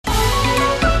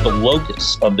The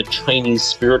locus of the Chinese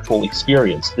spiritual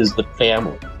experience is the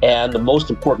family, and the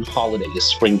most important holiday is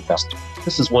Spring Festival.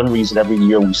 This is one reason every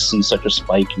year we see such a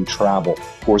spike in travel.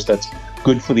 Of course, that's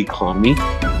good for the economy.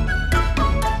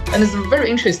 And it's a very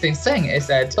interesting thing is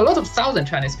that a lot of southern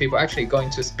Chinese people are actually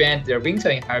going to spend their winter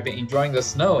in Harbin enjoying the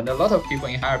snow. And a lot of people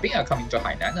in Harbin are coming to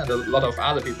Hainan, and a lot of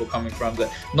other people coming from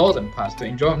the northern parts to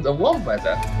enjoy the warm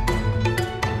weather.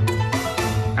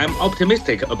 I'm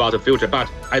optimistic about the future, but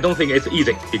I don't think it's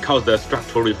easy because the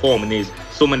structural reform needs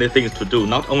so many things to do.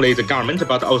 Not only the government,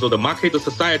 but also the market, the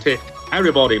society.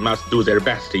 Everybody must do their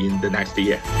best in the next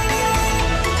year.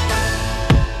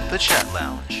 The Chat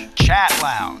Lounge. Chat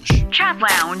Lounge. Chat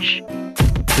Lounge.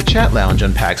 The Chat Lounge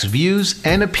unpacks views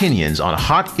and opinions on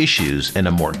hot issues in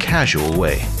a more casual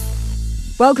way.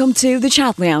 Welcome to the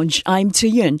Chat Lounge. I'm Tu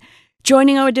Yun.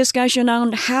 Joining our discussion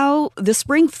on how the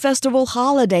Spring Festival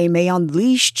holiday may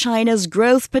unleash China's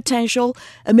growth potential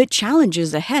amid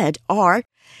challenges ahead are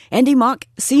Andy Mok,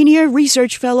 Senior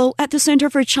Research Fellow at the Center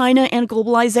for China and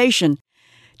Globalization,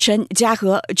 Chen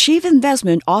Jiahe, Chief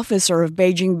Investment Officer of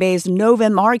Beijing-based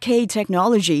Novem Arcae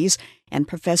Technologies, and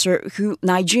Professor Hu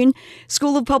Naijun,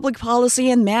 School of Public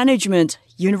Policy and Management,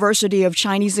 University of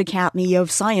Chinese Academy of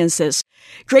Sciences.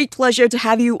 Great pleasure to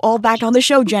have you all back on the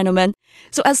show, gentlemen.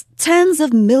 So as tens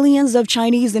of millions of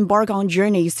Chinese embark on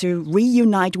journeys to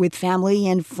reunite with family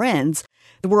and friends,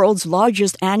 the world's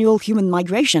largest annual human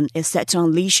migration is set to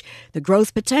unleash the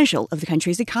growth potential of the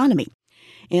country's economy.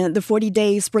 And the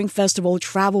 40-day Spring Festival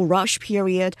travel rush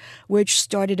period, which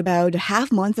started about a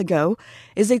half month ago,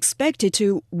 is expected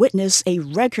to witness a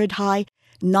record high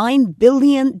 9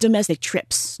 billion domestic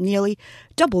trips, nearly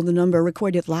double the number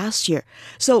recorded last year.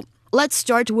 So let's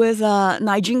start with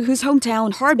Naijun, whose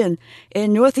hometown, Harbin,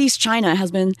 in northeast China,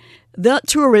 has been the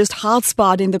tourist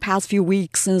hotspot in the past few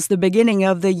weeks since the beginning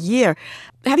of the year.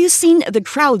 Have you seen the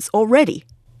crowds already?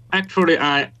 Actually,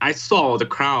 I saw the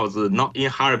crowds not in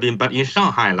Harbin, but in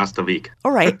Shanghai last week.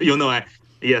 All right.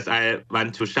 I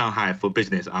went to Shanghai for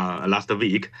business last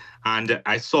week, and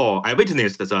I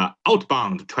witnessed the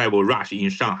outbound travel rush in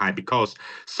Shanghai because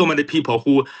so many people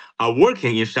who are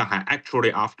working in Shanghai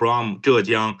actually are from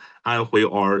Zhejiang, Anhui,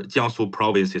 or Jiangsu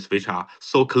provinces, which are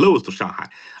so close to Shanghai.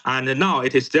 And now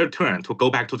it is their turn to go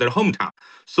back to their hometown.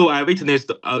 So I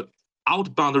witnessed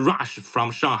outbound rush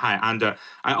from Shanghai, and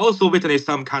I also witnessed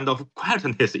some kind of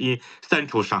quietness in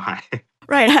central Shanghai.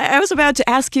 Right. I was about to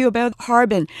ask you about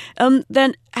Harbin.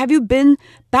 Then have you been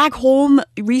back home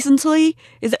recently?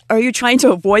 Are you trying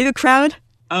to avoid the crowd?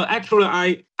 Actually,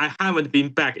 I haven't been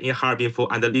back in Harbin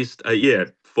for at least a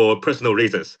year for personal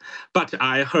reasons. But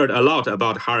I heard a lot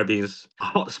about Harbin's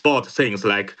hotspot things,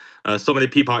 like so many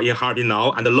people are in Harbin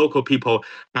now, and the local people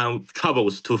have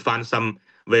troubles to find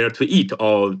somewhere to eat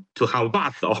or to have a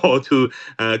bath or to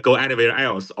go anywhere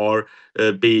else or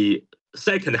be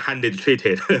second-handed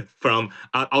treated from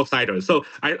outsiders. So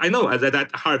I know that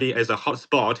Harbin is a hot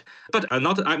spot, but I'm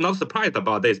not surprised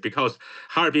about this because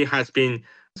Harbin has been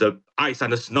the ice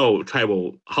and snow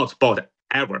travel hotspot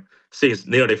ever since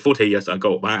nearly 40 years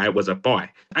ago when I was a boy.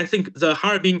 I think the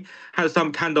Harbin has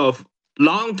some kind of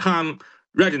long-term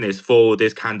readiness for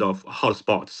this kind of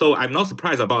hotspot. So I'm not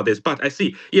surprised about this, but I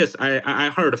see, yes, I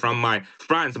heard from my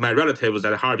friends, my relatives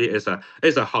that Harbin is a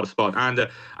hotspot. And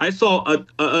I saw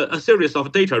a series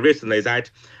of data recently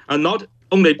that not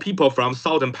only people from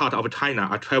southern part of China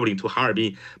are traveling to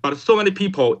Harbin, but so many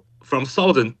people from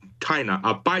southern China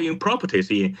are buying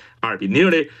properties in Harbin.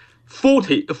 Nearly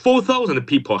 4,000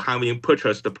 people having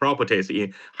purchased the properties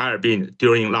in Harbin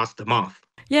during last month.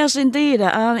 Yes, indeed.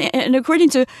 And according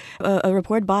to a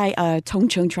report by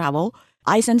Tongcheng Travel,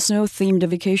 ice and snow-themed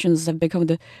vacations have become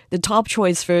the top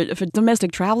choice for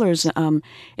domestic travelers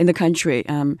in the country,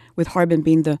 with Harbin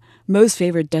being the most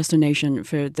favored destination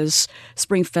for this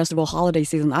Spring Festival holiday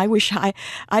season. I wish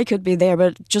I could be there,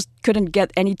 but just couldn't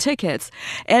get any tickets.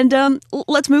 And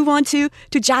let's move on to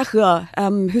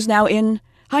Jiahe, who's now in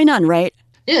Hainan, right?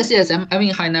 Yes, I'm in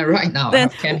Hainan right now. I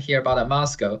came here about a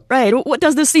month ago. Right. What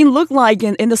does the scene look like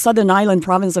in the southern island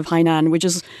province of Hainan, which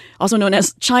is also known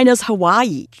as China's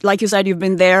Hawaii? Like you said, you've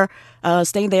been there,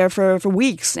 staying there for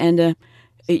weeks, and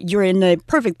you're in a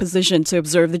perfect position to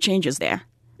observe the changes there.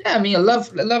 Yeah, I mean, a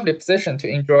lovely position to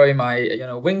enjoy my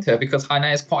winter because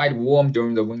Hainan is quite warm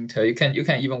during the winter. You can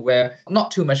even wear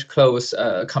not too much clothes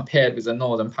compared with the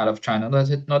northern part of China,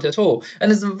 not at all.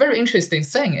 And it's a very interesting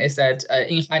thing is that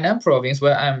in Hainan province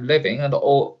where I'm living, and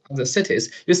the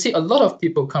cities, you see a lot of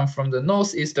people come from the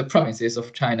northeast provinces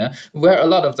of China, where a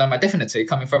lot of them are definitely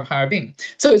coming from Harbin.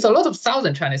 So it's a lot of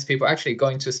southern Chinese people actually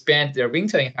going to spend their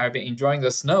winter in Harbin enjoying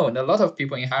the snow. And a lot of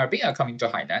people in Harbin are coming to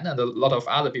Hainan, and a lot of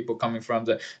other people coming from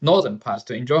the northern parts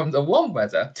to enjoy the warm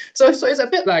weather. So it's a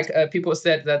bit like people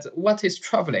said that what is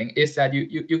traveling is that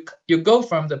you go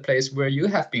from the place where you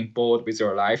have been bored with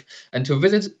your life and to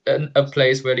visit a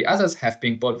place where the others have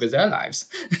been bored with their lives.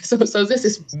 So this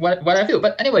is what I feel.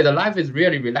 But anyway, the life is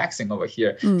really relaxing over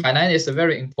here. Hainan is a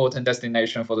very important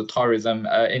destination for the tourism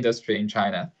industry in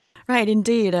China. Right,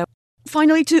 indeed.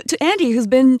 Finally, to Andy, who's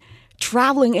been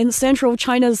traveling in central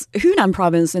China's Hunan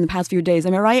province in the past few days.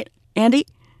 Am I right, Andy?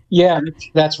 Yeah,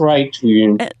 that's right.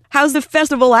 How's the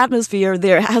festival atmosphere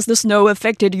there? Has the snow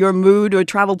affected your mood or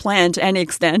travel plan to any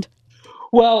extent?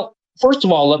 Well, first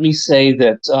of all, let me say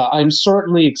that I'm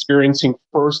certainly experiencing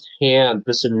firsthand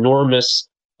this enormous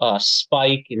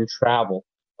spike in travel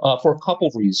for a couple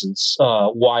of reasons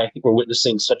why I think we're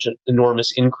witnessing such an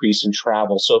enormous increase in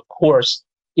travel. So, of course,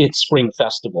 it's Spring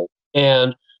Festival.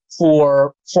 And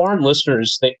for foreign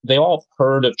listeners, they all have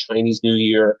heard of Chinese New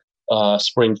Year,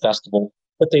 Spring Festival,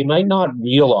 but they might not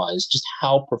realize just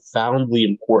how profoundly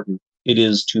important it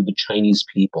is to the Chinese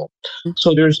people.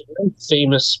 So there's a very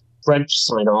famous French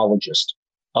sinologist,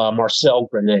 Marcel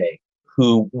Grenet,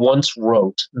 who once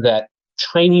wrote that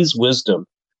Chinese wisdom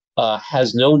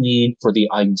has no need for the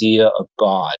idea of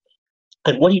God.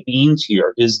 And what he means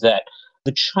here is that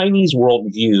the Chinese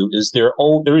worldview is there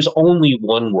is only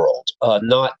one world,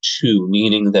 not two,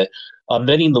 meaning that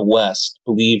many in the West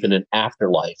believe in an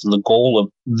afterlife, and the goal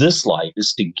of this life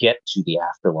is to get to the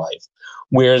afterlife.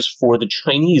 Whereas for the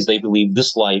Chinese, they believe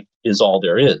this life is all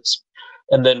there is.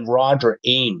 And then Roger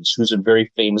Ames, who's a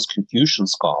very famous Confucian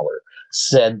scholar,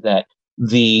 said that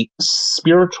the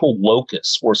spiritual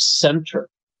locus or center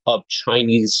of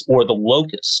Chinese, or the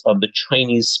locus of the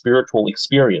Chinese spiritual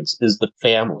experience, is the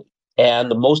family.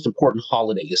 And the most important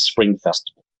holiday is Spring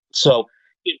Festival. So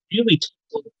it really takes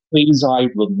a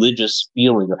quasi-religious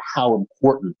feeling of how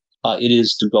important it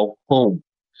is to go home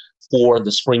for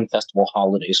the Spring Festival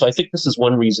holiday. So I think this is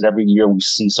one reason every year we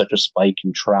see such a spike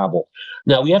in travel.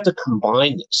 Now, we have to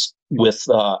combine this with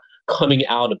coming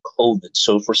out of COVID.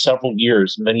 So for several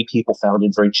years, many people found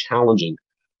it very challenging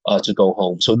to go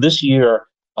home. So this year,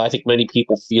 I think many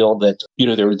people feel that,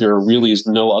 there really is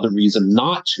no other reason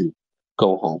not to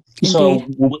go home. Indeed. So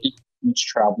huge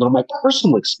travel. Now, my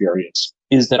personal experience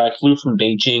is that I flew from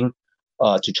Beijing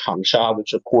to Changsha,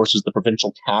 which of course is the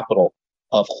provincial capital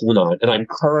of Hunan, and I'm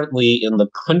currently in the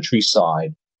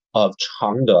countryside of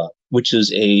Changde, which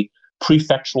is a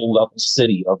prefectural level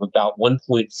city of about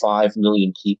 1.5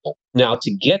 million people. Now,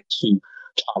 to get to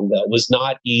Changde was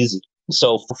not easy.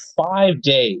 So for 5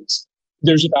 days,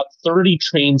 there's about 30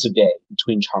 trains a day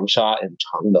between Changsha and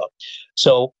Changde.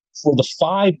 So for the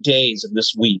 5 days of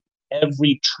this week,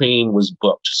 every train was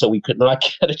booked, so we could not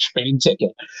get a train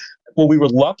ticket. Well, we were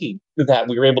lucky that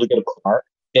we were able to get a car,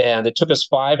 and it took us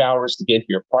 5 hours to get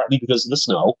here, partly because of the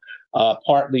snow,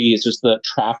 partly it's just the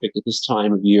traffic at this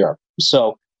time of year.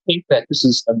 So I think that this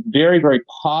is a very, very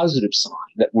positive sign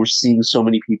that we're seeing so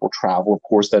many people travel. Of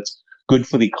course, that's good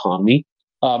for the economy.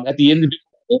 At the end of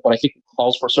it, but I think it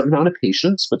calls for a certain amount of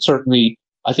patience, but certainly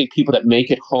I think people that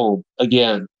make it home,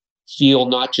 again, feel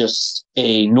not just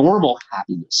a normal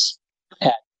happiness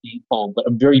at being home, but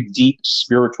a very deep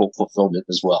spiritual fulfillment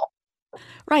as well.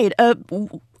 Right.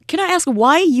 Can I ask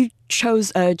why you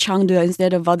chose Changde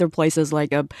instead of other places like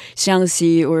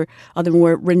Xiangxi or other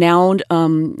more renowned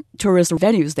tourist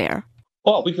venues there?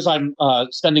 Well, because I'm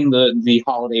spending the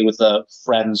holiday with a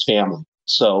friend's family,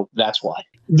 so that's why.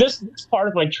 This part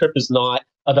of my trip is not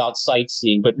about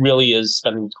sightseeing, but really is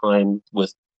spending time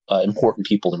with important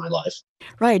people in my life.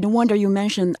 Right. No wonder you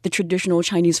mentioned the traditional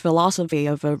Chinese philosophy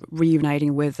of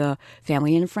reuniting with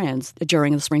family and friends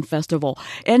during the Spring Festival.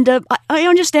 And I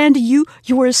understand you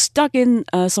were stuck in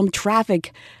some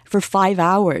traffic for 5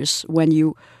 hours when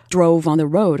you drove on the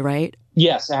road, right?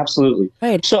 Yes, absolutely.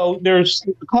 Right. So there's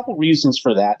a couple reasons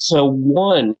for that. So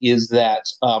one is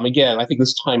that, again, I think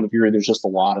this time of year, there's just a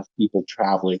lot of people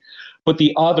traveling. But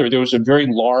the other, there was a very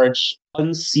large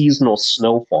unseasonal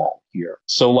snowfall here.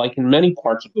 So like in many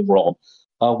parts of the world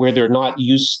where they're not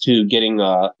used to getting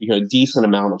a decent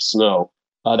amount of snow,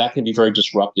 that can be very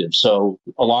disruptive. So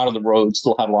a lot of the roads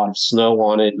still had a lot of snow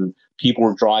on it, and people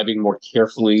were driving more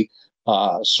carefully.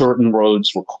 Certain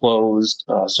roads were closed,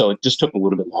 so it just took a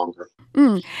little bit longer.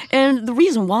 And the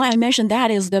reason why I mentioned that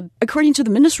is that according to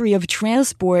the Ministry of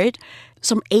Transport,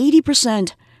 some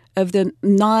 80% of the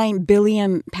 9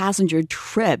 billion passenger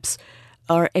trips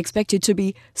are expected to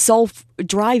be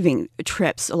self-driving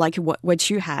trips like what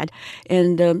you had,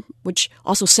 and which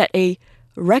also set a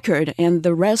record, and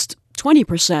the rest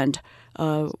 20%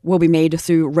 will be made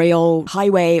through rail,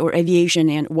 highway, or aviation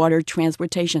and water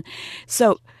transportation.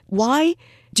 So why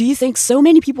do you think so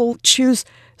many people choose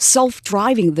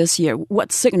self-driving this year?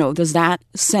 What signal does that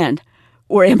send?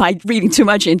 Or am I reading too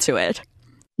much into it?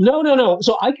 No.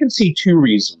 So I can see two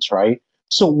reasons, right?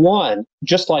 So one,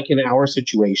 just like in our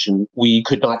situation, we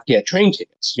could not get train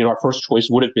tickets. Our first choice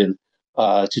would have been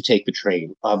to take the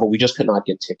train, but we just could not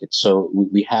get tickets. So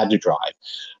we had to drive.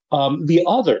 The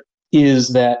other is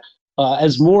that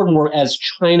as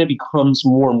China becomes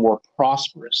more and more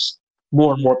prosperous,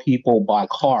 more and more people buy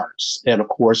cars. And of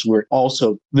course,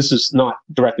 this is not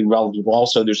directly relevant, but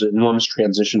also there's an enormous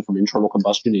transition from internal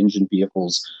combustion engine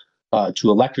vehicles to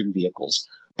electric vehicles.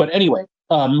 But anyway,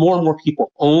 more and more people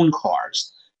own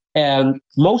cars, and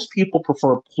most people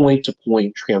prefer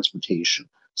point-to-point transportation.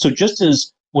 So just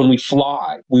as when we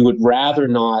fly, we would rather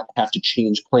not have to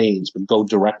change planes, but go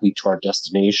directly to our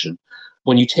destination.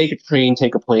 When you take a train,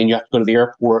 take a plane, you have to go to the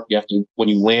airport. When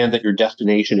you land at your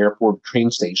destination, airport,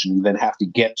 train station, you then have to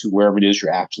get to wherever it is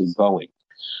you're actually going.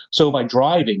 So by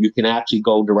driving, you can actually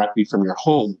go directly from your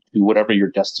home to whatever your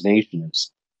destination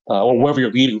is, or wherever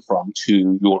you're leaving from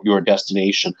to your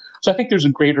destination. So I think there's a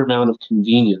greater amount of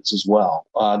convenience as well.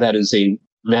 That is a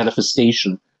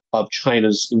manifestation of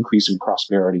China's increasing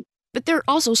prosperity. But there are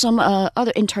also some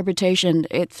other interpretation.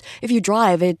 If you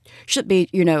drive, it should be,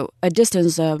 a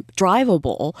distance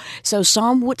drivable. So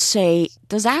some would say,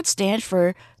 does that stand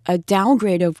for a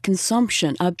downgrade of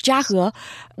consumption? Jiahe,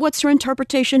 what's your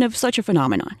interpretation of such a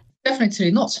phenomenon? Definitely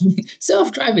not.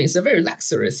 Self-driving is a very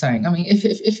luxurious thing. I mean,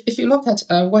 if you look at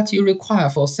what you require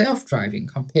for self-driving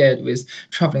compared with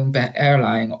traveling by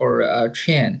airline or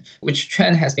train, which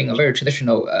train has been a very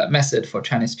traditional method for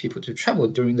Chinese people to travel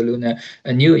during the Lunar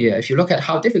New Year. If you look at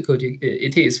how difficult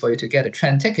it is for you to get a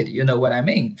train ticket, you know what I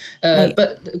mean. Right.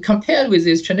 But compared with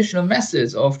these traditional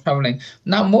methods of traveling,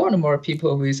 now more and more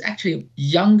people with actually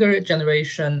younger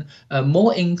generation,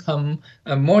 more income,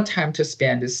 more time to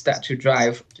spend, start to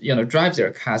drive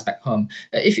their cars back home.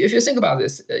 If you think about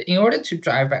this, in order to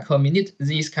drive back home, you need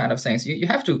these kind of things. You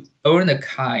have to own a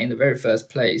car in the very first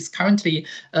place. Currently,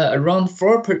 around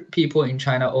 4 people in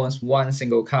China owns one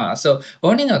single car. So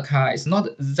owning a car is not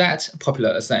that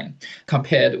popular a thing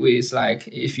compared with, like,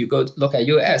 if you go look at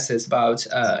US, it's about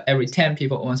every 10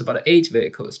 people owns about 8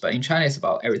 vehicles. But in China, it's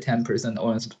about every 10 person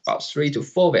owns about 3 to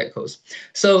 4 vehicles.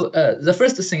 So the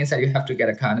first thing is that you have to get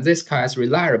a car. And this car is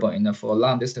reliable enough for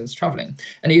long distance traveling.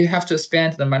 And you have to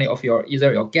spend the money of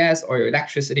either your gas or your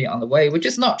electricity on the way, which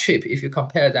is not cheap if you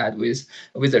compare that with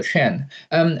a train.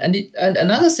 And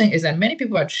another thing is that many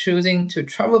people are choosing to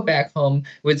travel back home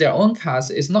with their own cars.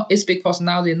 It's because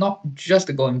now they're not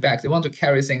just going back; they want to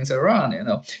carry things around,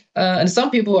 And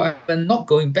some people are not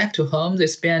going back to home. They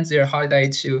spend their holiday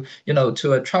to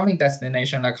a traveling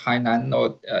destination like Hainan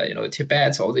or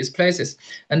Tibet, all these places,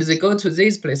 and they go to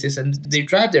these places and they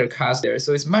drive their cars there.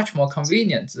 So it's much more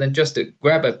convenient than just to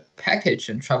grab a package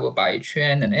and travel by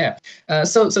train and air.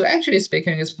 So actually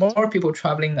speaking, it's more people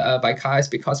traveling by cars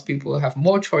because people have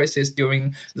more choices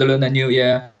during the Lunar New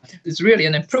Year. It's really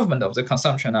an improvement of the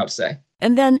consumption, I would say.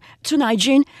 And then, Hu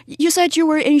Naijun, you said you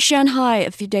were in Shanghai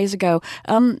a few days ago.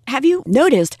 Have you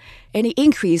noticed any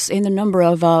increase in the number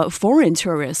of foreign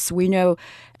tourists? We know,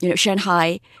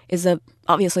 Shanghai is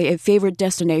obviously a favorite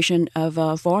destination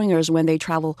of foreigners when they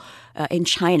travel in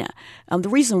China. The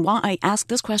reason why I ask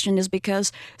this question is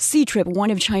because Ctrip,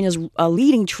 one of China's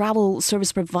leading travel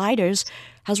service providers,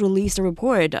 has released a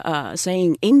report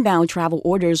saying inbound travel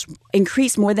orders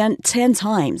increased more than 10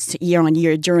 times year on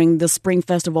year during the Spring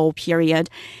Festival period,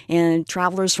 and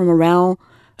travelers from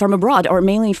abroad, or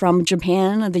mainly from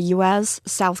Japan, the U.S.,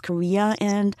 South Korea,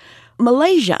 and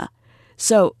Malaysia.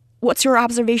 So what's your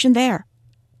observation there?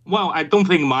 Well, I don't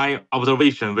think my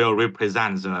observation will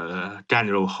represent the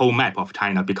general whole map of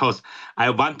China, because I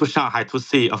went to Shanghai to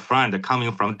see a friend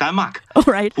coming from Denmark,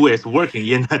 right, who is working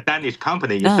in a Danish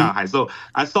company in Shanghai. So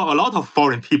I saw a lot of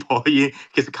foreign people in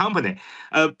his company.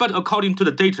 But according to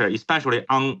the data, especially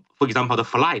on, for example, the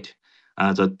flight,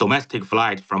 the domestic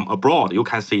flight from abroad, you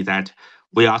can see that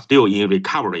we are still in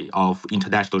recovery of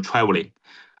international traveling.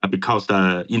 Because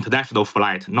the international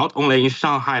flight, not only in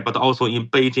Shanghai, but also in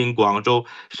Beijing, Guangzhou,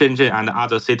 Shenzhen, and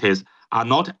other cities, are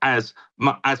not as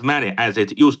many as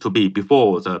it used to be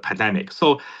before the pandemic.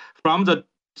 So from the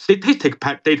statistic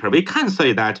data, we can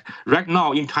say that right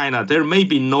now in China, there may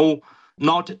be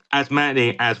not as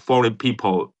many as foreign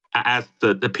people as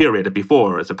the period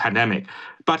before the pandemic.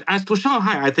 But as to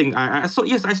Shanghai, I think I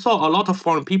saw a lot of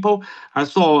foreign people. I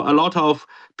saw a lot of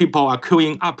people are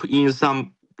queuing up in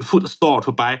some food store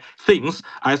to buy things.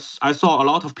 I saw a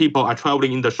lot of people are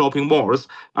traveling in the shopping malls.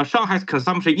 Shanghai's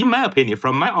consumption, in my opinion,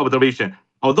 from my observation,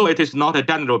 although it is not a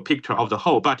general picture of the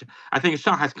whole, but I think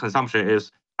Shanghai's consumption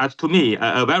is, as to me,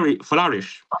 a very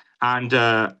flourish. And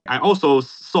I also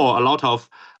saw a lot of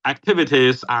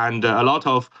activities and a lot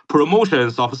of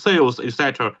promotions of sales,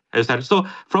 etc., etc. So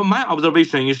from my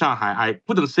observation in Shanghai, I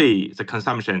couldn't see the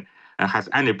consumption has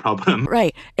any problem.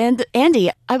 Right. And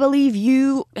Andy, I believe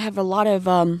you have a lot of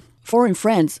foreign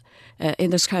friends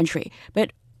in this country.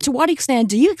 But to what extent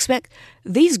do you expect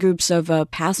these groups of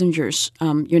passengers,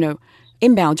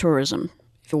 inbound tourism,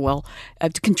 if you will,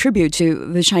 to contribute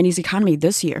to the Chinese economy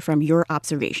this year from your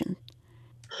observation?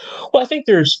 Well, I think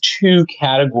there's two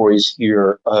categories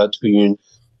here, Tuyun,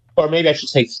 or maybe I should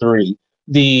say three.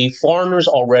 The foreigners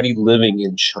already living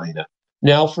in China.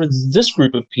 Now, for this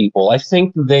group of people, I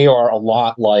think they are a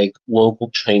lot like local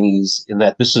Chinese in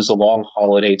that this is a long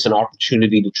holiday. It's an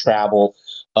opportunity to travel,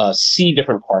 see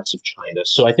different parts of China.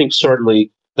 So I think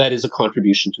certainly that is a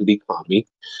contribution to the economy.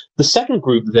 The second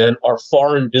group then are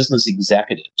foreign business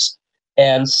executives.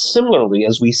 And similarly,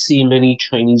 as we see many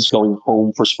Chinese going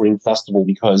home for Spring Festival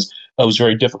because it was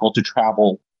very difficult to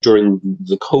travel during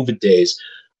the COVID days,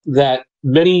 that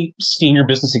many senior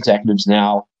business executives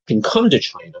now can come to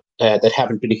China that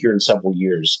haven't been here in several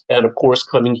years. And of course,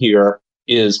 coming here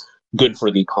is good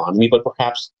for the economy, but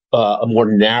perhaps a more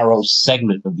narrow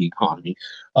segment of the economy,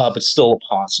 but still a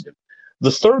positive.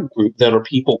 The third group then are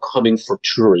people coming for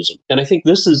tourism. And I think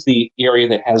this is the area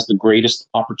that has the greatest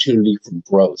opportunity for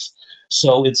growth.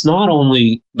 So it's not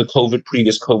only the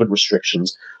previous COVID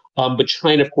restrictions, but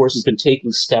China, of course, has been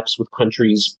taking steps with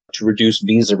countries to reduce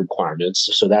visa requirements.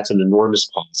 So that's an enormous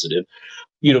positive.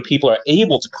 People are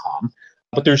able to come,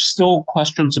 but there's still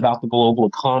questions about the global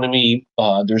economy.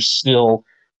 There's still,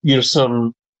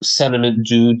 some sentiment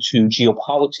due to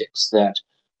geopolitics that,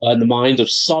 in the mind of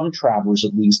some travelers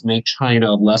at least, make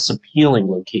China a less appealing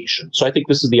location. So I think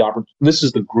this is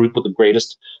the group with the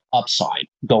greatest upside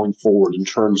going forward in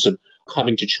terms of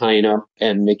coming to China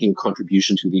and making a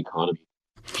contribution to the economy.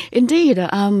 Indeed.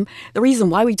 The reason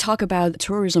why we talk about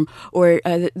tourism or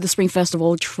the Spring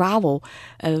Festival travel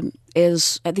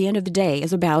is, at the end of the day,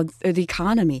 is about the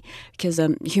economy, because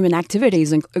human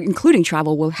activities, including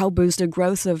travel, will help boost the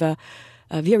growth of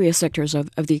various sectors of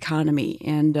the economy.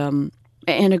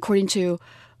 And according to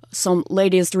some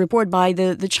latest report by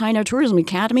the China Tourism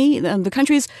Academy, the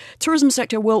country's tourism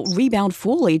sector will rebound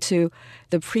fully to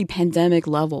the pre-pandemic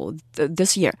level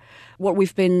this year. What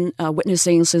we've been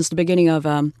witnessing since the beginning of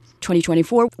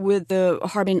 2024 with the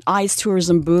Harbin ice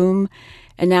tourism boom,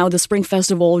 and now the Spring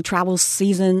Festival travel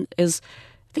season I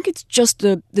think it's just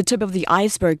the tip of the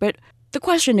iceberg. But the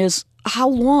question is how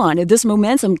long this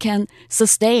momentum can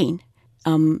sustain.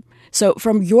 So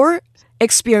from your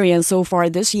experience so far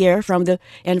this year, from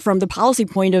the policy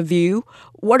point of view,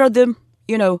 what are the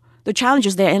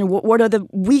challenges there, and what are the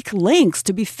weak links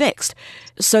to be fixed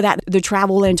so that the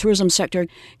travel and tourism sector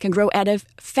can grow at a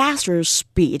faster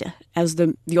speed as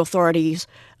the authorities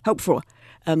hope for?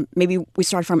 Maybe we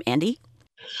start from Andy.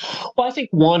 Well, I think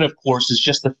one, of course, is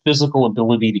just the physical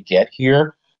ability to get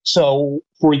here. So,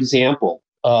 for example,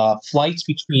 flights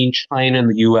between China and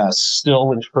the U.S.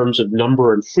 still, in terms of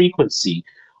number and frequency,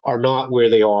 are not where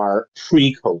they are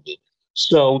pre-COVID.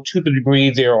 So to the degree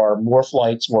there are more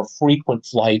flights, more frequent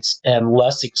flights, and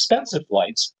less expensive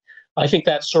flights, I think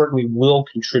that certainly will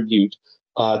contribute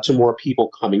to more people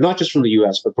coming, not just from the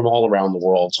U.S., but from all around the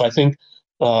world. So I think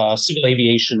civil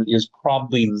aviation is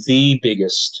probably the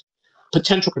biggest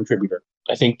potential contributor,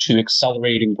 I think, to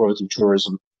accelerating growth of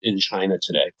tourism in China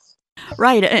today.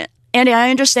 Right. Andy,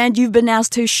 I understand you've been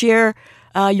asked to share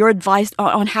your advice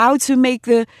on how to make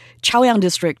the Chaoyang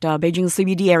district, Beijing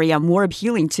CBD area, more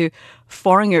appealing to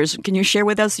foreigners. Can you share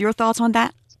with us your thoughts on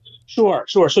that? Sure.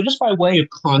 So just by way of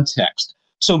context,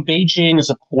 so Beijing is,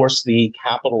 of course, the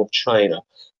capital of China,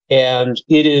 and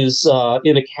it is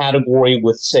in a category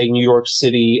with, say, New York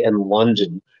City and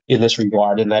London in this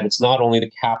regard, in that it's not only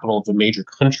the capital of a major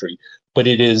country, but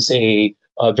it is a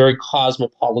very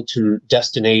cosmopolitan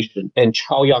destination. And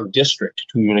Chaoyang district,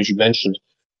 as you mentioned,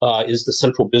 is the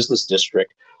central business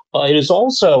district. It is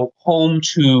also home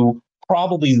to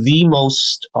probably the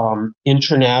most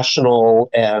international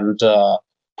and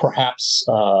perhaps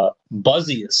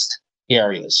buzziest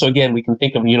areas. So again, we can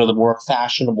think of the more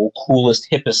fashionable, coolest,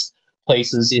 hippest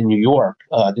places in New York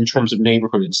in terms of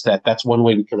neighborhoods. That's one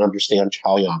way we can understand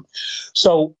Chaoyang.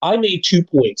 So I made 2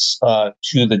 points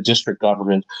to the district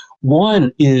government.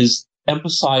 One is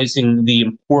emphasizing the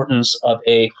importance of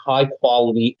a high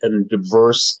quality and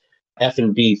diverse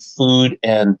F&B food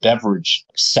and beverage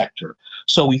sector.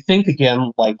 So we think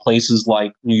again like places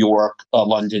like New York,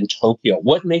 London, Tokyo.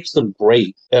 What makes them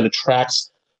great and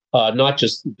attracts not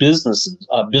just business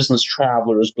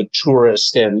travelers, but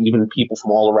tourists and even people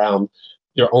from all around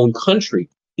their own country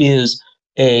is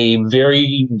a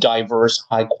very diverse,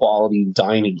 high quality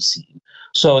dining scene.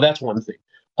 So that's one thing.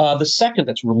 The second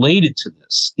that's related to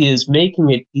this is making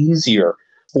it easier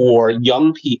for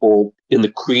young people in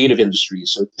the creative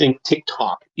industries, so think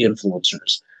TikTok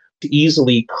influencers, to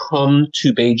easily come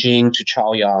to Beijing, to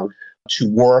Chaoyang, to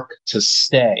work, to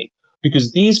stay,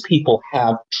 because these people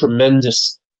have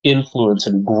tremendous influence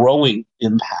and growing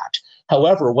impact.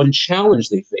 However, one challenge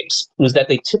they face is that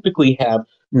they typically have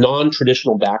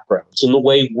non-traditional backgrounds. And the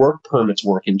way work permits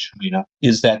work in China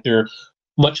is that they're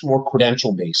much more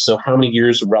credential based. So how many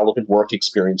years of relevant work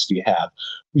experience do you have?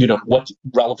 What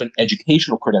relevant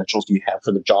educational credentials do you have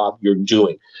for the job you're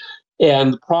doing?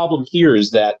 And the problem here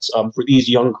is that for these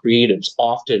young creatives,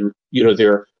 often,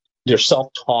 they're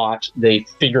self-taught, they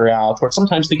figure out, or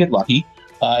sometimes they get lucky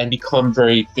and become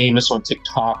very famous on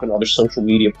TikTok and other social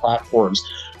media platforms.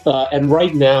 And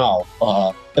right now,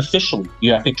 officially,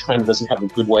 I think China doesn't have a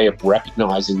good way of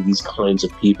recognizing these kinds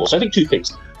of people. So I think two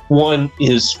things. One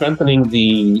is strengthening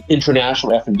the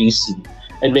international F&B scene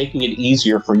and making it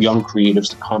easier for young creatives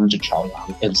to come to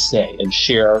Chaoyang and stay and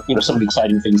share, some of the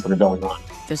exciting things that are going on.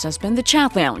 This has been the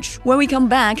Chat Lounge. When we come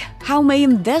back, how may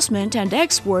investment and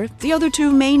export, the other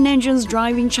two main engines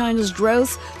driving China's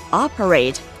growth,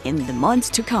 operate in the months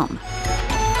to come?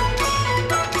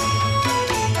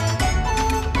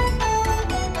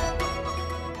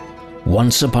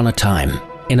 Once upon a time,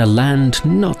 in a land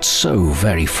not so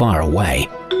very far away,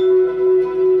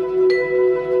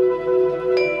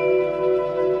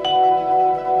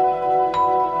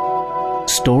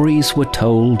 stories were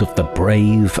told of the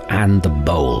brave and the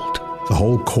bold. The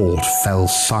whole court fell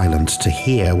silent to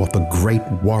hear what the great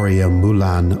warrior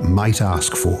Mulan might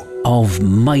ask for. Of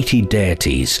mighty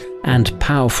deities and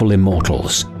powerful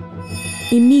immortals.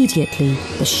 Immediately,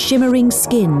 the shimmering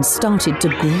skin started to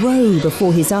grow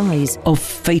before his eyes. Of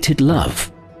fated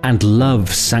love and love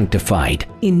sanctified.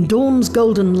 In dawn's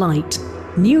golden light,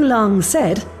 Niu Lang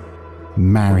said,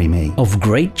 "Marry me." Of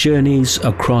great journeys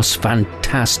across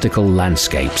fantastical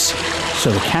landscapes.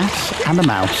 So the cat and the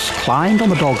mouse climbed on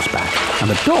the dog's back, and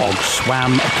the dog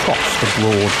swam across the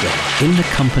broad river. In the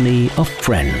company of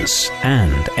friends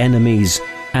and enemies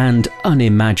and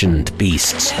unimagined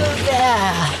beasts. Hello there.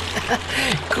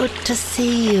 Good to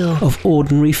see you. Of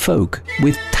ordinary folk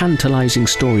with tantalizing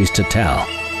stories to tell.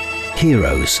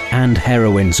 Heroes and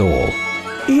heroines all.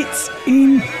 It's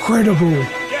incredible.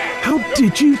 How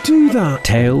did you do that?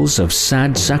 Tales of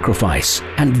sad sacrifice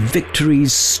and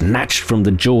victories snatched from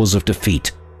the jaws of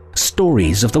defeat.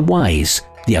 Stories of the wise,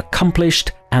 the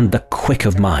accomplished, and the quick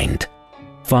of mind.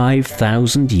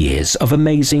 5,000 years of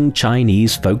amazing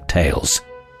Chinese folk tales.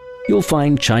 You'll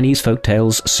find Chinese Folk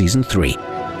Tales Season 3,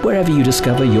 wherever you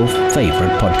discover your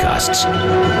favorite podcasts.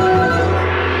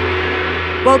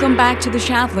 Welcome back to the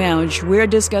Chat Lounge. We're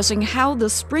discussing how the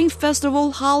Spring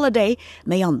Festival holiday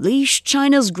may unleash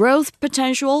China's growth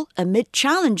potential amid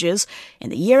challenges in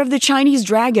the Year of the Chinese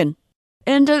Dragon.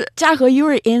 And Jiahe, you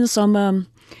were in some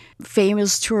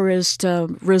famous tourist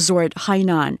resort,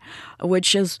 Hainan,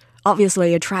 which is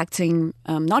obviously attracting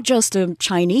not just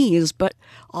Chinese, but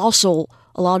also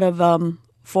a lot of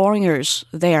foreigners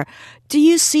there. Do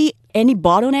you see any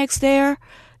bottlenecks there?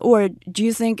 Or do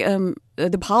you think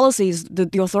the policies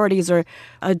the authorities are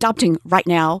adopting right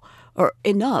now are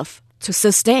enough to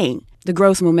sustain the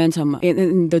growth momentum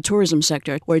in the tourism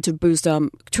sector or to boost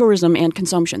tourism and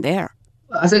consumption there?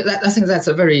 I think that's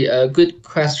a very good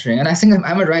question, and I think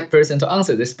I'm the right person to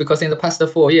answer this because in the past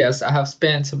 4 years, I have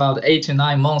spent about 8 to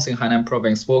 9 months in Hainan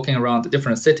province walking around the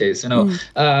different cities,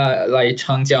 like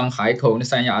Changjiang, Haikou, and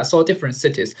Sanya. I saw different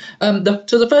cities. So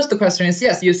the first question is,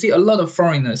 yes, you see a lot of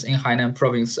foreigners in Hainan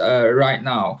province right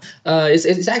now.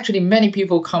 It's actually many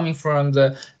people coming from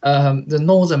the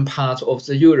northern part of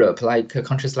the Europe, like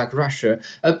countries like Russia,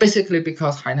 basically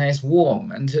because Hainan is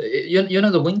warm, and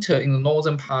the winter in the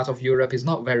northern part of Europe is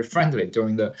not very friendly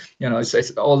during the, it's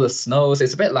all the snows.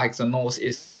 It's a bit like the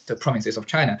northeast provinces of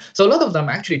China. So a lot of them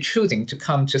are actually choosing to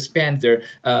come to spend their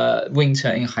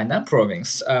winter in Hainan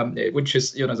province, which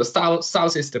is, the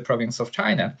southeast province of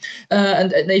China.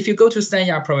 And if you go to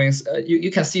Sanya province, you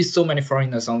can see so many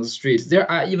foreigners on the streets. There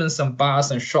are even some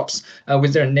bars and shops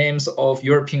with their names of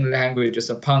European languages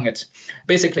upon it.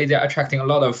 Basically, they're attracting a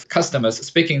lot of customers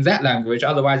speaking that language.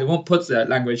 Otherwise, they won't put the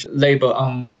language label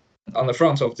on the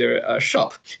front of their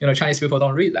shop. Chinese people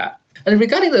don't read that. And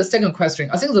regarding the second question,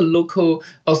 I think the local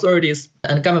authorities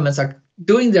and governments are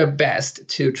doing their best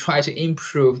to try to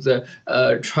improve the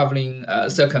the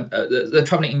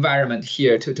traveling environment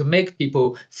here to make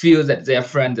people feel that they are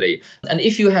friendly. And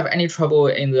if you have any trouble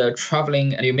in the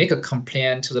traveling and you make a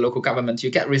complaint to the local government,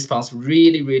 you get response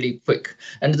really, really quick.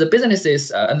 And the businesses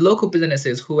and local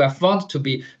businesses who are found to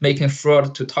be making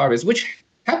fraud to tourists, which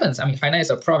happens. I mean, Hainan is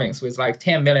a province with like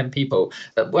 10 million people.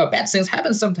 Well, bad things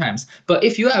happen sometimes. But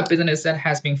if you are a business that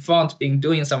has been found in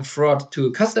doing some fraud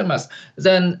to customers,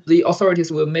 then the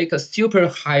authorities will make a super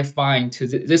high fine to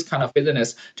this kind of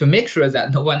business to make sure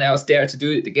that no one else dare to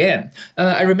do it again.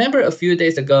 I remember a few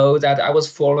days ago that I was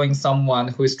following someone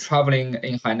who is traveling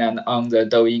in Hainan on the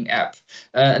Douyin app.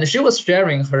 And she was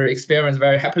sharing her experience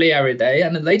very happily every day.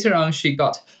 And later on, she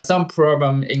got some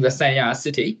problem in the Sanya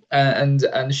city, and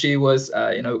she was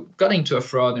got into a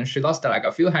fraud, and she lost like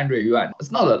a few hundred yuan.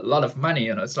 It's not a lot of money,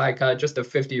 it's like just a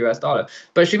 $50.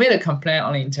 But she made a complaint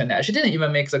on the internet. She didn't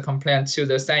even make the complaint to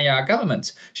the Sanya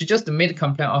government. She just made a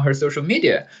complaint on her social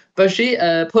media. But she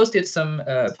posted some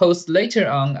posts later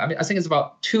on. I mean, I think it's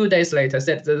about 2 days later.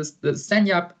 Said the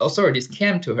Sanya authorities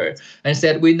came to her and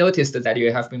said, "We noticed that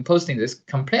you have been posting this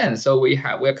complaint, so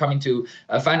we're coming to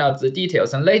find out the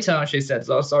details." And later on, she said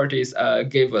the authorities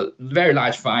gave a very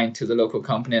large fine to the local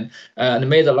company and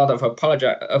made a lot of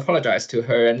apologize to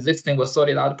her, and this thing was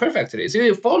sorted out perfectly. So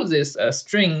you follow this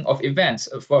string of events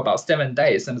for about 7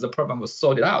 days, and the problem was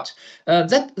sorted out.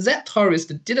 That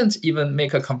tourist didn't even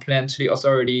make a complaint to the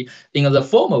authority in the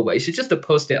formal way. She just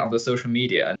posted on the social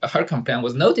media, and her complaint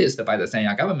was noticed by the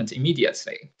Sanya government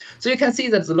immediately. So you can see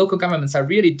that the local governments are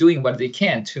really doing what they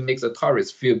can to make the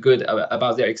tourists feel good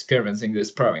about their experience in this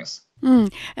province.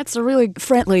 It's a really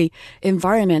friendly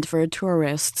environment for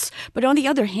tourists. But on the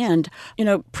other hand,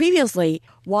 previously,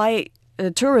 why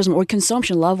tourism or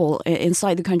consumption level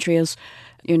inside the country is,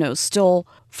 still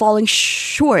falling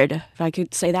short, if I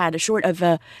could say that, short of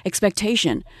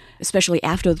expectation, especially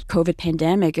after the COVID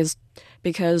pandemic, is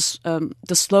because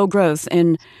the slow growth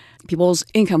in people's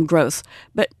income growth.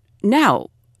 But now,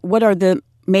 what are the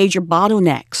major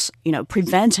bottlenecks,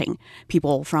 preventing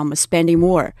people from spending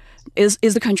more? Is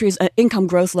the country's income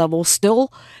growth level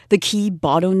still the key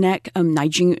bottleneck,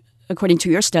 Naijun, according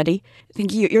to your study? I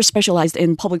think you're specialized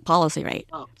in public policy, right?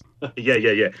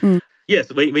 Yeah.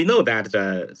 Yes, we know that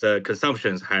the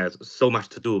consumption has so much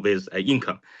to do with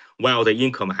income, while the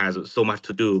income has so much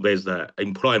to do with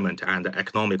employment and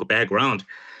economic background.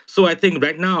 So I think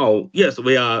right now, yes,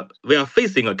 we are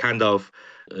facing a kind of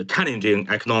challenging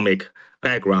economic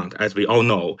background, as we all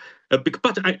know.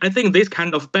 But I think this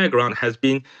kind of background has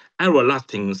been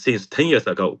everlasting since 10 years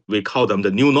ago. We call them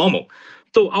the new normal.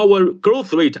 So our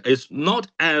growth rate is not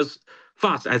as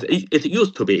fast as it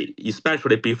used to be,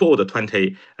 especially before the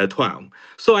 2012.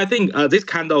 So I think this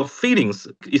kind of feelings,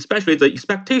 especially the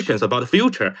expectations about the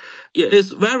future,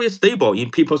 is very stable in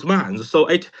people's minds. So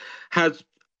it has,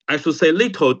 I should say,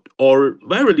 little or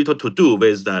very little to do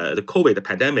with the COVID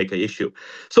pandemic issue.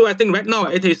 So I think right now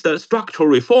it is the structural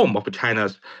reform of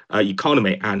China's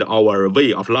economy and our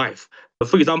way of life.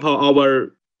 For example,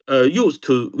 we used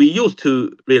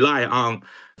to rely on,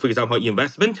 for example,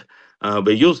 investment.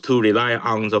 We used to rely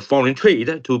on the foreign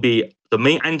trade to be the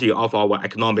main engine of our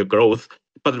economic growth.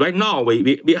 But right now,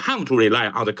 we have to rely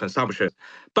on the consumption.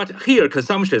 But here,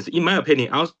 consumption, in my opinion,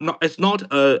 it's not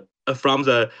from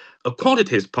the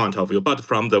quantities point of view, but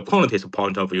from the qualities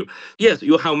point of view. Yes,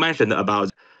 you have mentioned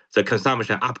about the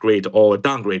consumption upgrade or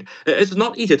downgrade. It's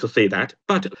not easy to say that,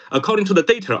 but according to the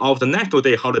data of the National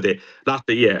Day holiday last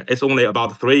year, it's only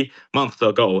about 3 months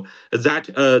ago, that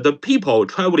the people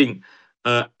traveling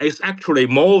is actually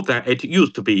more than it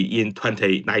used to be in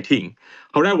 2019.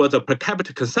 However, the per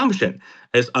capita consumption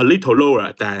is a little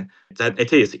lower than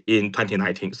it is in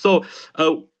 2019. So,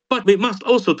 but we must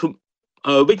also to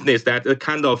witness that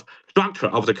kind of structure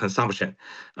of the consumption.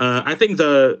 I think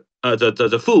the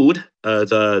food,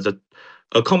 the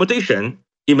accommodation,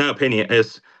 in my opinion,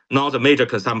 is not a major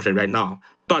consumption right now.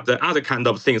 But the other kind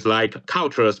of things like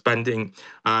cultural spending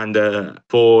and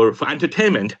for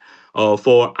entertainment, or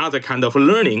for other kind of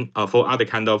learning, or for other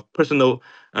kind of personal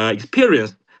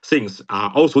experience, things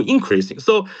are also increasing.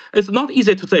 So it's not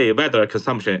easy to say whether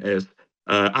consumption is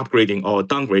upgrading or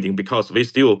downgrading, because we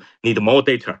still need more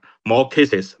data, more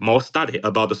cases, more study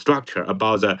about the structure,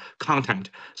 about the content.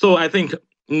 So I think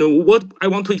what I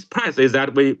want to express is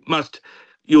that we must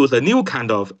use a new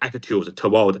kind of attitude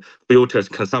toward futures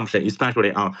consumption,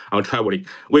 especially on traveling.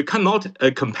 We cannot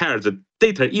compare the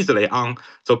data easily on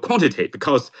the quantity,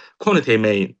 because quantity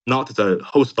may not the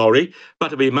whole story,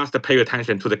 but we must pay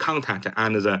attention to the content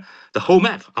and the whole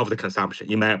map of the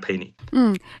consumption, in my opinion.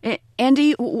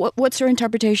 Andy, what's your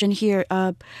interpretation here?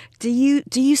 Do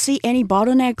you see any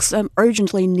bottlenecks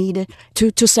urgently needed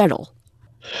to settle?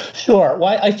 Sure.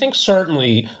 Well, I think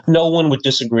certainly no one would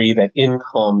disagree that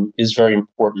income is very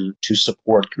important to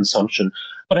support consumption.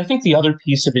 But I think the other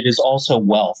piece of it is also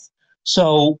wealth.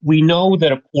 So we know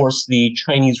that, of course, the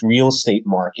Chinese real estate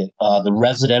market, the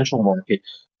residential market,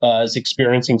 is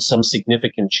experiencing some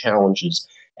significant challenges.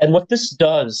 And what this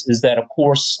does is that, of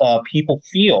course, people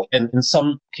feel, and in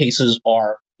some cases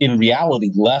are in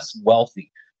reality less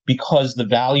wealthy because the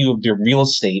value of their real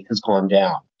estate has gone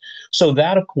down. So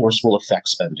that, of course, will affect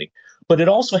spending. But it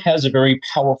also has a very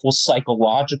powerful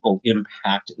psychological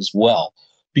impact as well.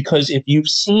 Because if you've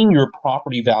seen your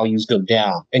property values go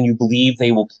down and you believe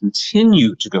they will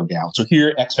continue to go down, so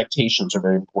here expectations are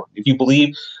very important. If you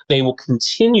believe they will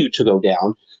continue to go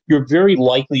down, you're very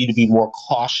likely to be more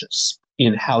cautious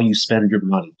in how you spend your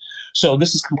money. So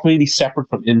this is completely separate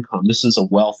from income. This is a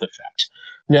wealth effect.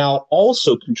 Now,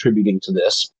 also contributing to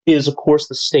this is, of course,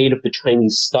 the state of the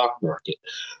Chinese stock market.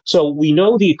 So we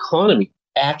know the economy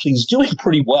actually is doing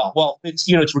pretty well. Well,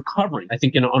 it's recovering, I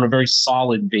think, on a very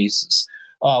solid basis,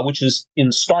 which is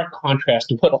in stark contrast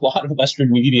to what a lot of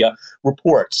Western media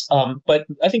reports. But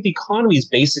I think the economy is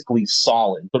basically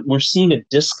solid, but we're seeing a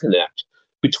disconnect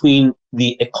between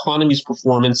the economy's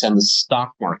performance and the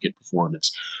stock market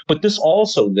performance. But this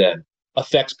also then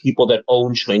affects people that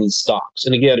own Chinese stocks.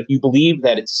 And again, if you believe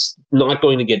that it's not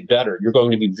going to get better, you're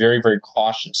going to be very, very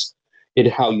cautious in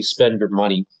how you spend your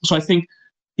money. So I think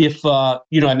if,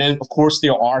 and then of course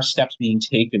there are steps being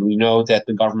taken. We know that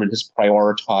the government has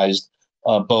prioritized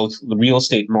both the real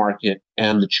estate market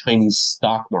and the Chinese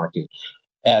stock market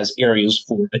as areas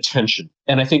for attention.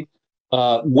 And I think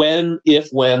when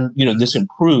this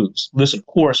improves, this of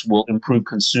course will improve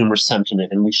consumer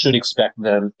sentiment, and we should expect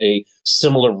then a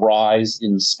similar rise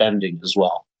in spending as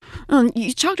well.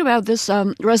 You talked about this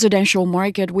residential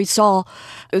market. We saw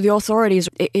the authorities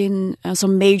in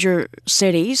some major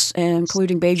cities,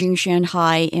 including Beijing,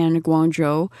 Shanghai, and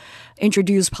Guangzhou,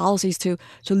 introduce policies to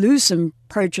loosen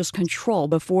purchase control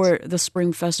before the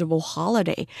Spring Festival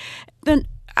holiday. Then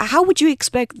how would you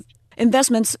expect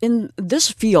investments in this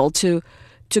field to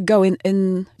go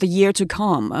in the year to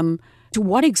come? To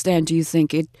what extent do you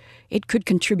think it could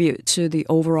contribute to the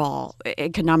overall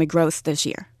economic growth this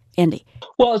year? Andy?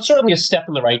 Well, it's certainly a step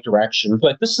in the right direction,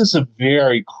 but this is a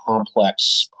very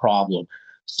complex problem.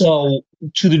 So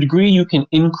to the degree you can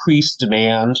increase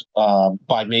demand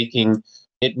by making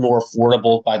it more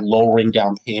affordable, by lowering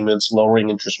down payments, lowering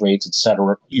interest rates, et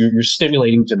cetera, you're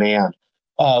stimulating demand.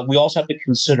 We also have to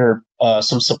consider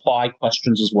some supply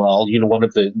questions as well.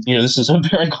 This is a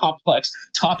very complex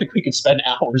topic we could spend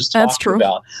hours talking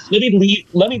about. Let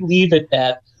me leave it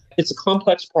at it's a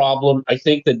complex problem. I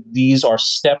think that these are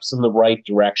steps in the right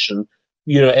direction.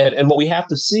 And what we have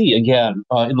to see again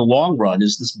in the long run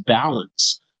is this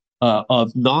balance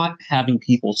of not having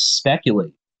people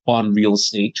speculate on real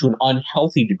estate to an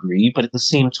unhealthy degree, but at the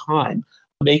same time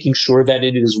making sure that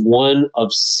it is one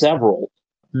of several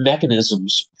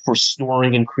mechanisms for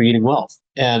storing and creating wealth.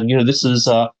 And, this is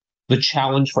the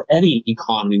challenge for any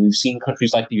economy. We've seen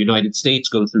countries like the United States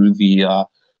go through the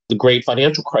great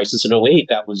financial crisis in 2008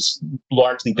 that was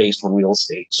largely based on real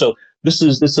estate. So this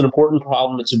is an important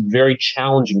problem. It's a very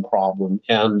challenging problem.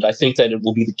 And I think that it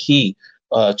will be the key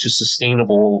to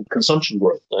sustainable consumption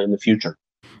growth in the future.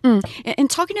 And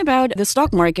talking about the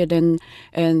stock market in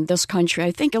this country,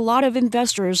 I think a lot of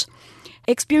investors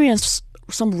experienced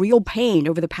some real pain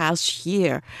over the past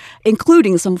year,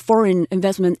 including some foreign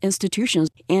investment institutions.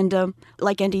 And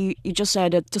like Andy, you just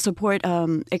said, to support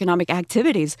economic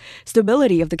activities,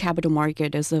 stability of the capital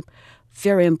market is a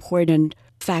very important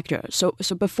factor. So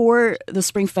before the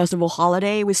Spring Festival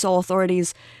holiday, we saw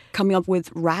authorities coming up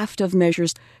with raft of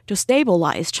measures to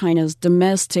stabilize China's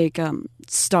domestic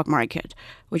stock market,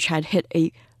 which had hit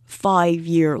a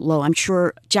 5-year low. I'm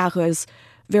sure Jiahe is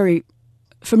very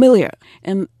familiar.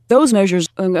 And those measures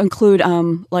include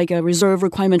like a reserve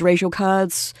requirement ratio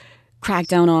cuts,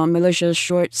 crackdown on malicious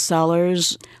short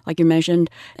sellers, like you mentioned,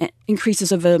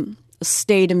 increases of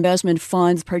state investment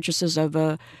funds, purchases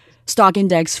of stock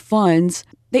index funds.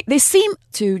 They seem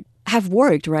to have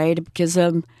worked, right? Because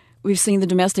we've seen the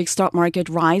domestic stock market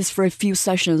rise for a few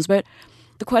sessions. But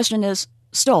the question is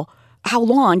still, how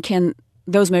long can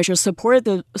those measures support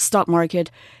the stock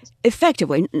market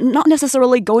effectively, not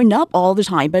necessarily going up all the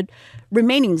time, but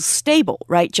remaining stable,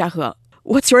 right, Jiahe?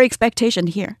 What's your expectation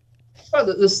here? Well,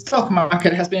 the stock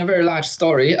market has been a very large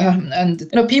story,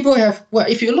 and people have. Well,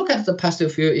 if you look at the past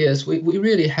few years, we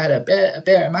really had a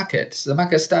bear market. The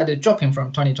market started dropping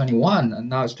from 2021, and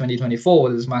now it's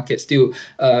 2024. This market still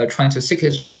trying to seek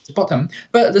its bottom.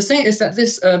 But the thing is that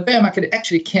this bear market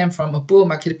actually came from a bull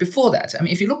market before that. I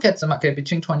mean, if you look at the market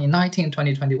between 2019 and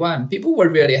 2021, people were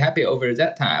really happy over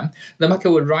that time. The market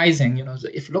was rising.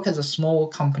 If you look at the small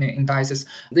company indices,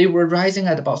 they were rising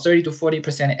at about 30 to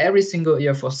 40% every single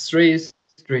year for 3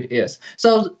 straight years.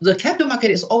 So the capital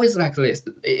market is always like this.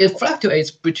 It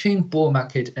fluctuates between bull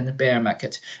market and bear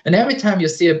market. And every time you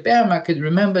see a bear market,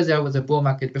 remember there was a bull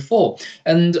market before.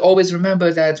 And always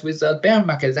remember that with a bear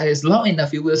market that is long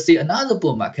enough, you will see another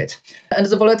bull market. And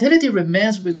the volatility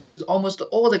remains with almost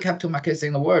all the capital markets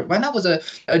in the world. When I was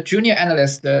a junior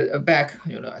analyst back,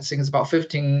 I think it's about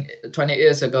 15, 20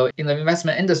 years ago in the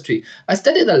investment industry, I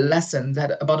studied a lesson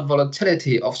about the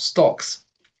volatility of stocks.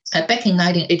 Back in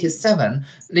 1987,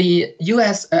 the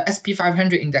US SP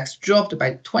 500 index dropped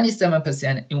by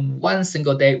 27% in one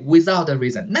single day without a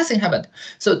reason. Nothing happened.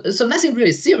 So nothing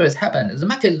really serious happened. The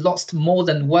market lost more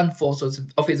than 1/4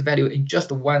 of its value in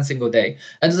just one single day.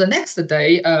 And the next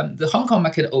day, the Hong Kong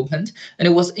market opened, and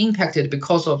it was impacted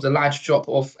because of the large drop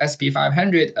of SP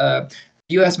 500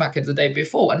 US market the day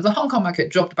before. And the Hong Kong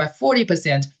market dropped by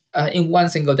 40% in one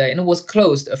single day, and it was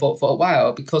closed for a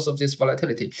while because of this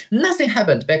volatility. Nothing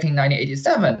happened back in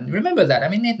 1987. Remember that. I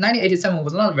mean, 1987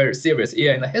 was not a very serious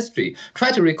year in the history.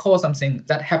 Try to recall something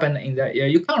that happened in that year.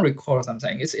 You can't recall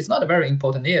something. It's not a very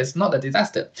important year. It's not a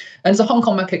disaster. And the Hong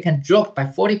Kong market can drop by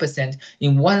 40%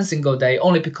 in one single day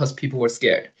only because people were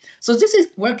scared. So this is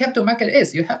where capital market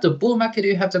is. You have the bull market,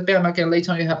 you have the bear market,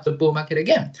 later on you have the bull market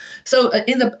again. So at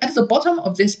the bottom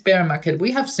of this bear market,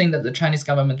 we have seen that the Chinese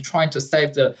government trying to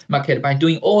save the market by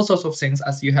doing all sorts of things,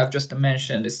 as you have just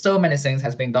mentioned. So many things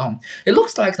has been done. It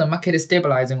looks like the market is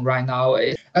stabilizing right now.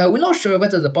 We're not sure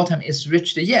whether the bottom is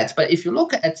reached yet, but if you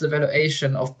look at the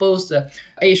valuation of both the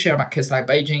A-share markets like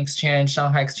Beijing Exchange,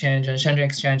 Shanghai Exchange, and Shenzhen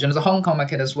Exchange, and the Hong Kong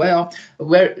market as well,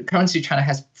 where currently China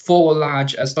has 4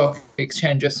 large stock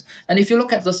exchanges. And if you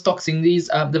look at the stocks in these,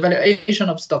 the valuation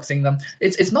of stocks in them,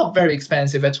 it's not very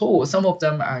expensive at all. Some of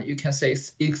them are, you can say,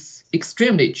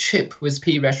 extremely cheap with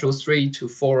P ratio 3 to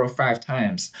 4 or 5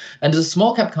 times. And the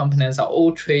small cap companies are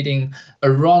all trading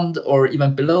around or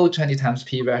even below 20 times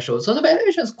P ratio. So the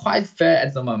valuation is quite fair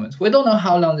at the moment. We don't know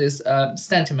how long this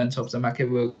sentiment of the market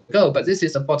will go, but this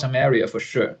is the bottom area for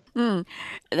sure.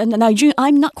 Naijun,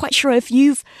 I'm not quite sure if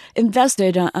you've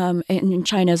invested in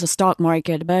China's stock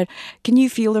market, but can you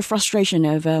feel the frustration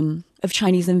of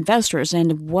Chinese investors,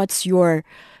 and what's your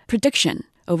prediction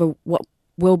over what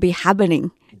will be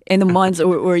happening in the months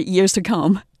or years to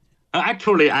come?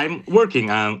 Actually, I'm working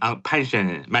on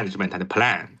pension management and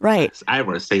plan. Right.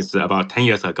 Ever since about 10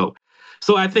 years ago.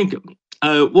 So I think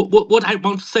what I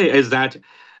want to say is that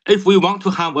if we want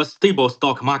to have a stable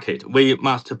stock market, we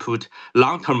must put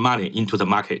long-term money into the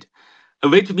market,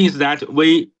 which means that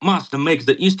we must make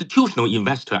the institutional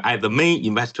investor as the main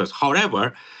investors.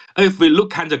 However, if we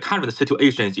look at the current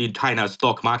situations in China's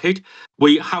stock market,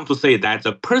 we have to say that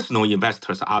the personal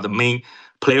investors are the main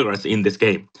players in this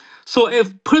game. So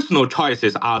if personal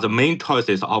choices are the main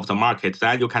choices of the market,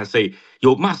 then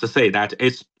you must say that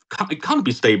it can't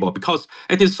be stable because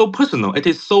it is so personal, it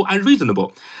is so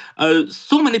unreasonable.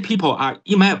 So many people are,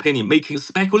 in my opinion, making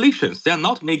speculations. They are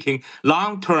not making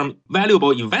long-term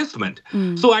valuable investment.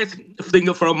 So I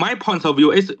think from my point of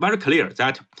view, it's very clear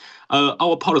that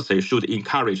our policy should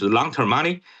encourage the long-term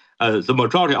money. The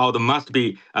majority of them must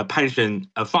be pension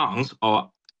funds or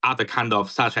other kind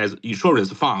of such as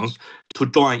insurance funds to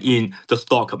join in the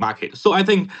stock market. So I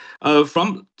think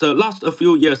from the last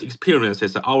few years'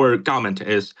 experiences, our government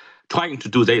is trying to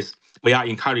do this. We are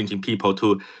encouraging people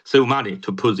to save money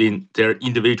to put in their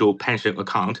individual pension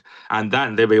account, and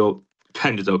then they will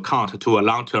change the account to a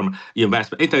long-term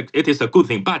investment. It is a good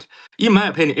thing, but in my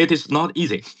opinion, it is not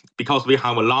easy because we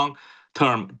have a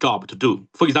long-term job to do.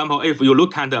 For example, if you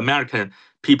look at the American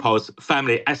people's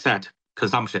family asset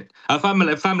consumption, a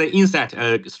family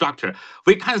asset structure,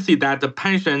 we can see that the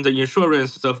pension, the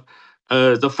insurance,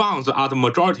 the funds are the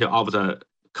majority of the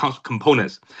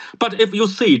components. But if you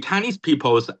see Chinese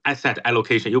people's asset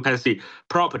allocation, you can see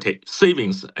property,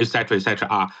 savings, etc.,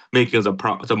 are making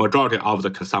the majority of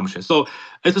the consumption. So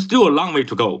it's still a long way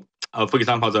to go. for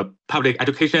example, the public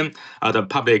education, the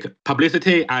public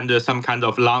publicity, and some kind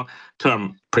of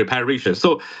long-term preparation.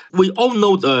 So we all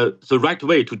know the right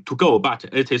way to go, but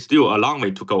it is still a long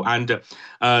way to go. And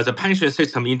the pension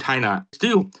system in China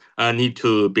still need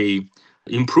to be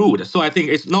improved. So I think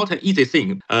it's not an easy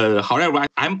thing. However,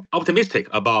 I'm optimistic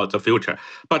about the future.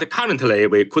 But currently,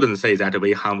 we couldn't say that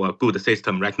we have a good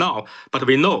system right now, but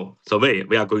we know the way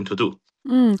we are going to do.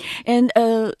 And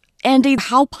Andy,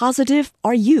 how positive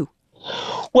are you?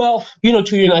 Well,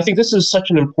 Tuyun, I think this is such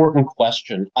an important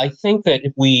question. I think that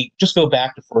if we just go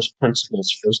back to first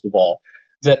principles, first of all,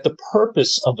 that the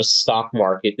purpose of a stock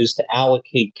market is to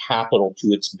allocate capital to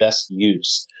its best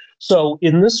use. So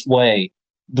in this way,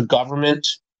 the government,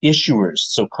 issuers,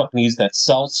 so companies that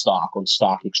sell stock on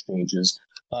stock exchanges,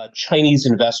 Chinese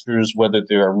investors, whether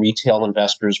they're retail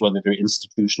investors, whether they're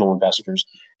institutional investors,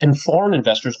 and foreign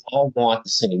investors all want the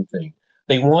same thing.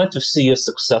 They want to see a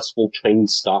successful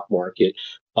Chinese stock market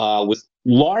with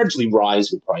largely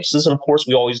rising prices. And of course,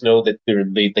 we always know that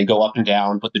they go up and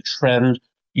down, but the trend,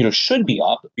 should be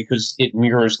up because it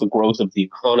mirrors the growth of the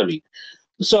economy.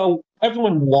 So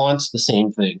everyone wants the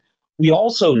same thing. We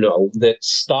also know that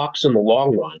stocks in the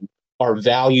long run are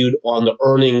valued on the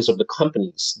earnings of the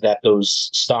companies that those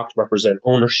stocks represent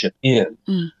ownership in.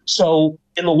 So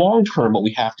in the long term, what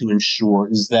we have to ensure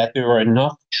is that there are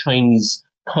enough Chinese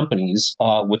companies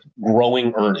with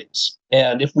growing earnings.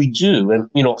 And if we do, and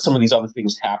some of these other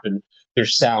things happen,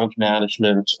 there's sound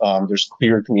management, there's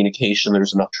clear communication,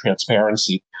 there's enough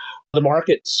transparency, the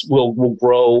markets will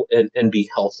grow and be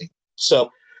healthy.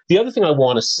 So the other thing I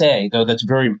want to say, though, that's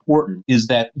very important is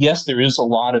that, yes, there is a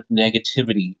lot of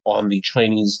negativity on the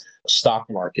Chinese stock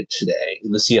market today,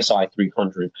 in the CSI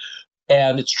 300.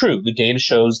 And it's true. The data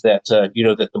shows that,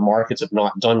 that the markets have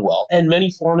not done well. And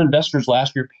many foreign investors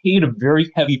last year paid a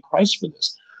very heavy price for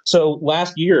this. So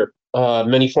last year,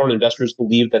 many foreign investors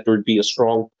believed that there would be a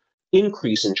strong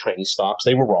increase in Chinese stocks.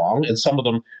 They were wrong. And some of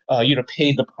them,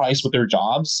 paid the price with their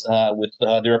jobs, with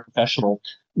their professional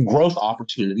growth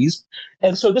opportunities.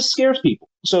 And so this scares people.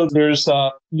 So there's,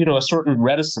 a certain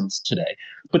reticence today.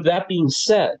 But that being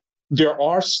said, there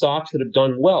are stocks that have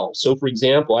done well. So, for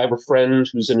example, I have a friend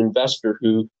who's an investor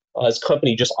who his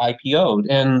company just IPO'd,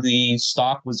 and the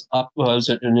stock was up, was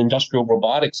an industrial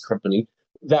robotics company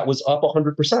that was up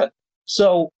 100%.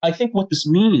 So I think what this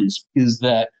means is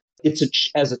that it's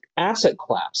as an asset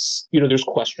class, there's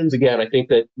questions. Again, I think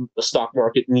that the stock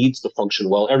market needs to function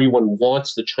well. Everyone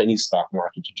wants the Chinese stock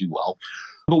market to do well.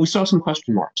 But we saw some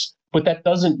question marks. But that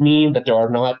doesn't mean that there are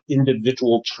not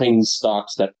individual Chinese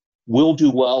stocks that will do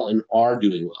well and are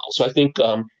doing well. So I think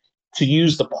to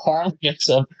use the parlance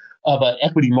of an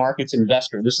equity markets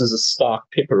investor, this is a stock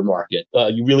picker market.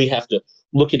 You really have to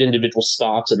look at individual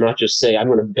stocks and not just say, I'm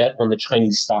going to bet on the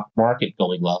Chinese stock market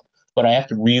going well. But I have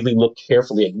to really look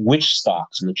carefully at which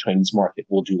stocks in the Chinese market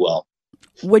will do well.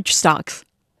 Which stocks?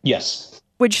 Yes.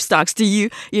 Which stocks? Do you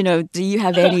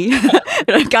have any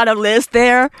kind of list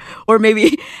there? Or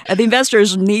maybe the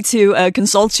investors need to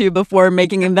consult you before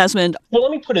making investment? Well,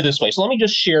 let me put it this way. So let me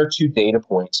just share two data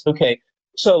points. Okay.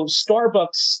 So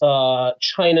Starbucks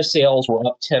China sales were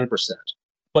up 10%,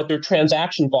 but their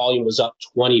transaction volume was up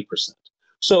 20%.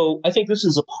 So I think this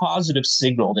is a positive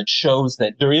signal that shows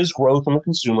that there is growth in the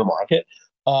consumer market,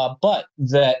 but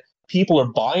that people are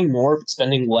buying more, but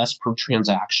spending less per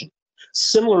transaction.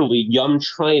 Similarly, Yum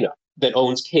China, that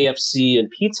owns KFC and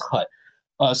Pizza Hut,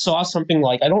 saw something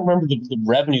like, I don't remember the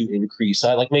revenue increase,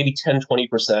 like maybe 10,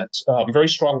 20%, very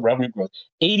strong revenue growth,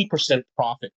 80%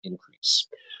 profit increase.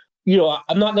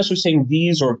 I'm not necessarily saying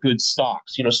these are good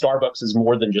stocks. Starbucks is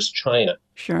more than just China,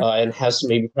 sure, and has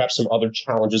maybe perhaps some other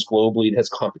challenges globally. It has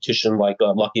competition like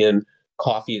Luckin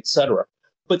Coffee, etc.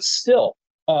 But still,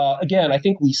 again, I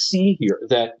think we see here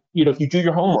that if you do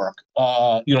your homework,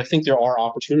 I think there are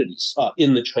opportunities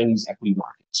in the Chinese equity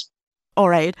markets. All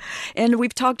right, and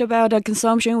we've talked about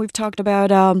consumption. We've talked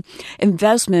about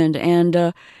investment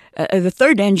and. The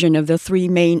third engine of the three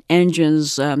main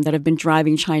engines that have been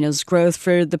driving China's growth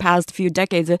for the past few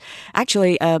decades,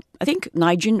 actually, I think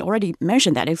Naijun already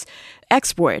mentioned that, it's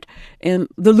export. And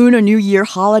the Lunar New Year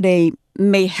holiday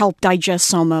may help digest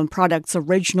some products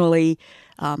originally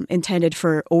intended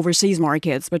for overseas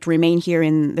markets, but remain here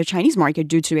in the Chinese market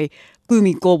due to a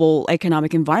gloomy global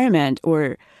economic environment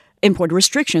or import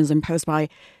restrictions imposed by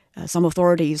some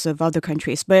authorities of other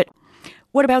countries. But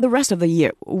what about the rest of the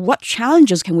year? What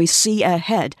challenges can we see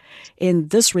ahead in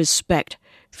this respect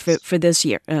for this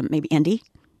year? Maybe Andy?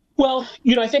 Well,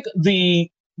 I think the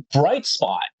bright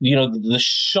spot, the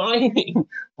shining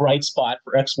bright spot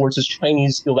for exports is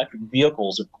Chinese electric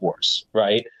vehicles, of course,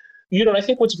 right? I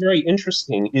think what's very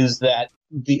interesting is that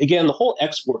the whole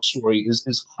export story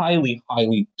is highly,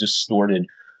 highly distorted.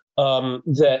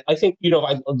 That I think,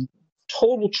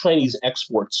 total Chinese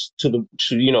exports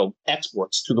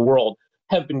exports to the world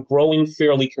have been growing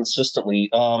fairly consistently.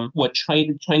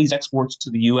 Chinese exports to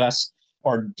the U.S.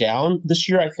 are down this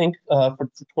year, I think, for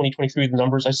 2023, the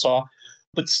numbers I saw.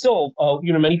 But still,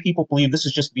 many people believe this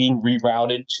is just being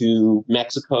rerouted to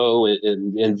Mexico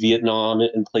and Vietnam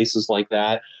and places like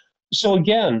that. So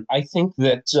again, I think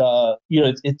that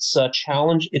it's a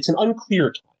challenge. It's an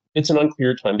unclear time. It's an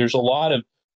unclear time. There's a lot of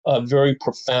very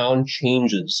profound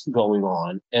changes going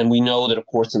on, and we know that, of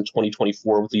course, in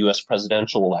 2024 with the U.S.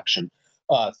 presidential election,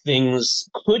 things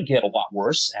could get a lot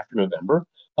worse after November,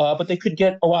 but they could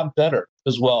get a lot better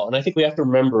as well. And I think we have to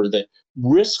remember that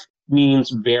risk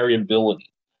means variability,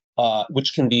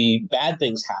 which can be bad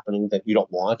things happening that you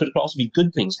don't want, but it could also be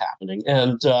good things happening.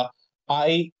 And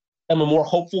I am a more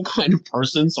hopeful kind of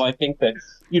person, so I think that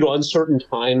uncertain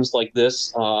times like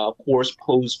this, of course,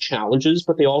 pose challenges,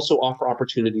 but they also offer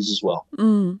opportunities as well.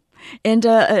 And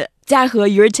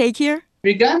Jiahe, your take here?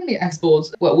 Regarding the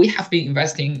exports, well, we have been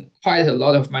investing quite a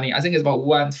lot of money. I think it's about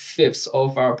 1/5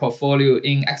 of our portfolio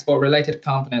in export-related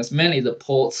companies, mainly the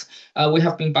ports. We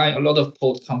have been buying a lot of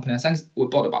port companies. I think we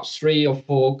bought about 3 or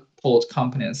 4 port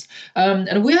companies.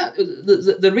 And we are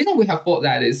the reason we have bought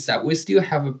that is that we still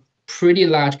have a pretty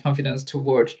large confidence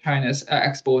towards China's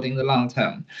export in the long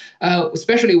term.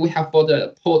 Especially we have bought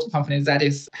a port company that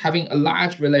is having a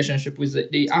large relationship with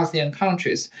the ASEAN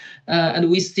countries. And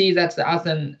we see that the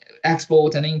ASEAN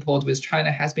export and import with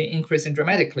China has been increasing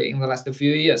dramatically in the last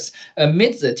few years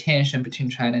amid the tension between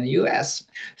China and the US.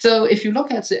 So if you look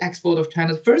at the export of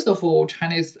China, first of all,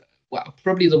 China is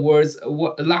probably the world's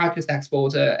largest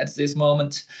exporter at this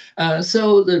moment.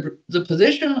 So the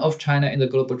position of China in the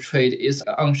global trade is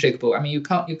unshakable. I mean, you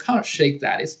can't shake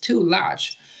that. It's too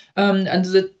large.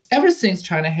 Ever since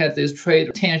China had this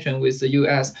trade tension with the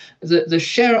U.S., the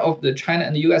share of the China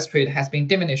and the U.S. trade has been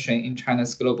diminishing in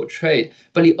China's global trade,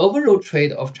 but the overall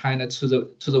trade of China to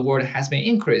the world has been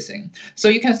increasing. So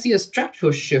you can see a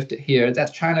structural shift here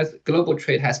that China's global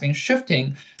trade has been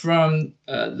shifting from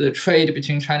the trade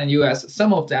between China and U.S.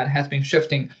 Some of that has been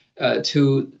shifting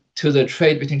to the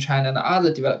trade between China and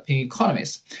other developing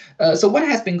economies. So what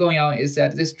has been going on is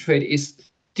that this trade is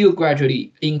still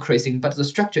gradually increasing, but the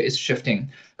structure is shifting.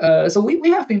 So we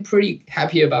have been pretty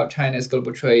happy about China's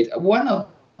global trade. One of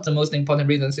the most important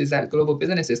reasons is that global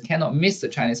businesses cannot miss the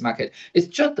Chinese market. It's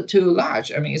just too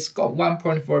large. I mean, it's got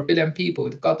 1.4 billion people.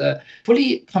 It's got a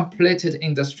fully completed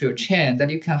industrial chain that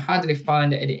you can hardly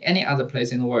find at any other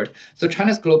place in the world. So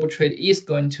China's global trade is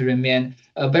going to remain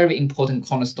a very important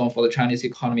cornerstone for the Chinese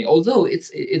economy, although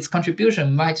its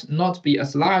contribution might not be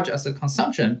as large as the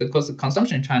consumption, because the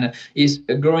consumption in China is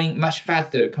growing much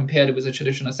faster compared with the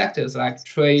traditional sectors like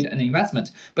trade and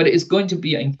investment, but it's going to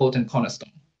be an important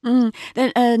cornerstone.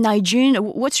 Then,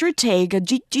 Naijun, what's your take?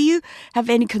 Do you have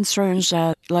any concerns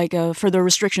further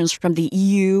restrictions from the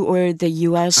EU or the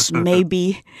US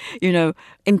maybe,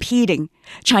 impeding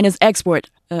China's export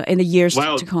in the years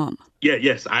to come?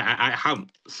 Yes, I have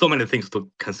so many things to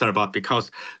concern about,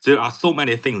 because there are so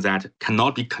many things that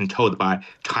cannot be controlled by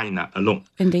China alone.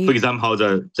 Indeed. For example,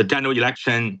 the general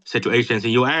election situations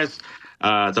in US,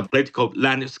 the political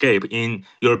landscape in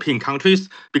European countries,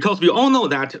 because we all know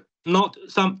that not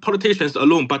some politicians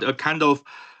alone, but a kind of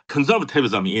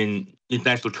conservatism in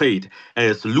international trade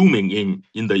is looming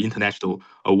in the international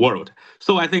world.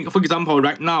 So I think, for example,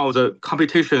 right now, the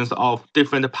competitions of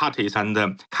different parties and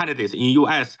candidates in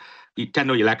US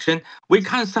general election, we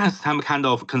can sense some kind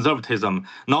of conservatism,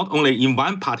 not only in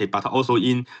one party, but also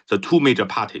in the 2 major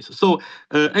parties. So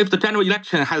if the general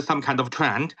election has some kind of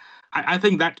trend, I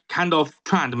think that kind of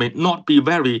trend may not be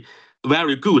very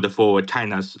good for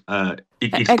China's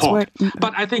export.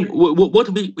 But I think what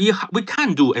we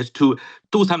can do is to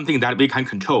do something that we can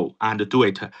control and do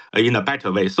it in a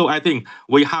better way. So I think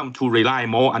we have to rely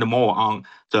more and more on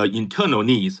the internal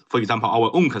needs, for example, our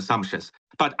own consumptions.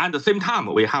 But at the same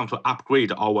time, we have to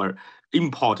upgrade our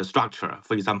import structure.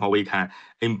 For example, we can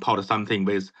import something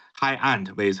with high end,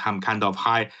 with some kind of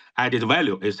high added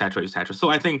value, etc., etc. So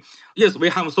I think, yes, we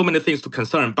have so many things to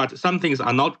concern, but some things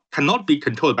cannot be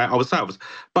controlled by ourselves.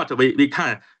 But we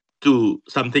can do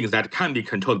some things that can be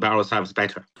controlled by ourselves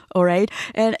better. All right.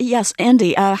 And yes,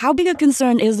 Andy, how big a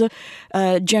concern is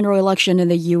the general election in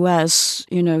the U.S.,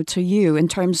 to you in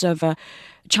terms of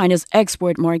China's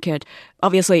export market?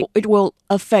 Obviously, it will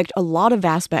affect a lot of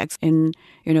aspects in,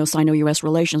 Sino-U.S.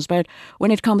 relations. But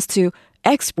when it comes to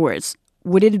exports,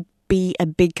 would it be a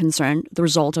big concern, the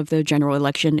result of the general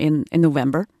election in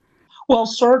November? Well,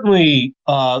 certainly,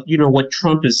 what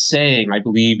Trump is saying, I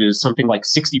believe, is something like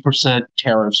 60%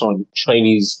 tariffs on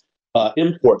Chinese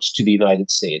imports to the United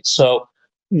States. So,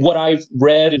 what I've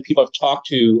read and people I've talked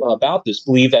to about this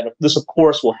believe that this, of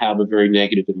course, will have a very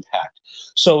negative impact.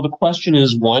 So, the question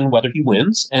is one, whether he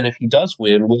wins, and if he does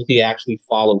win, will he actually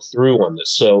follow through on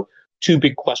this? So, two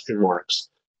big question marks.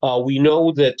 We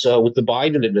know that with the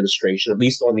Biden administration, at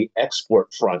least on the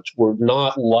export front, we're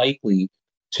not likely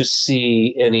to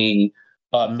see any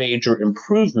major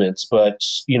improvements, but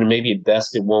maybe at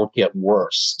best it won't get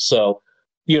worse. So,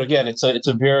 again, it's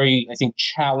a very, I think,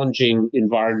 challenging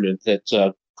environment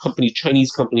that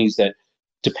Chinese companies that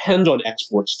depend on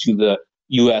exports to the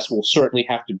U.S. will certainly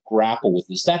have to grapple with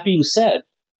this. That being said,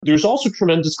 there's also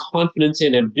tremendous confidence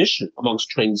and ambition amongst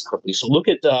Chinese companies. So look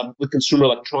at the Consumer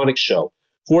Electronics Show.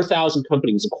 4,000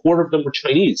 companies, a quarter of them were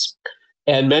Chinese.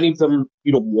 And many of them,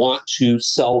 want to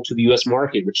sell to the U.S.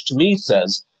 market, which to me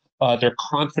says they're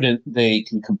confident they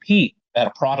can compete at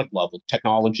a product level,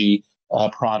 technology,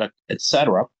 product, et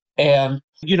cetera. And,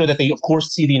 that they, of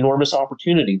course, see the enormous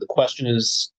opportunity. The question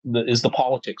is the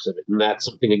politics of it. And that's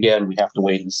something, again, we have to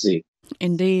wait and see.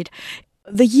 Indeed.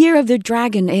 The Year of the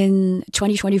Dragon in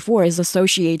 2024 is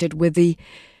associated with the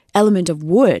element of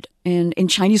wood. And in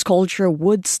Chinese culture,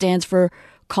 wood stands for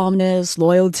calmness,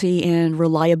 loyalty, and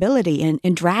reliability.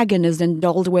 And dragon is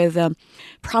endowed with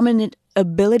prominent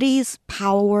abilities,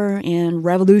 power, and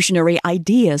revolutionary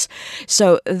ideas.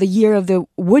 So the Year of the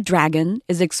Wood Dragon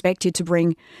is expected to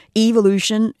bring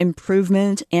evolution,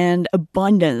 improvement, and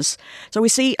abundance. So we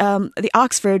see the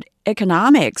Oxford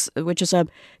Economics, which is a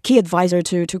key advisor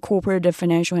to corporate,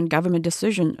 financial, and government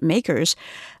decision makers,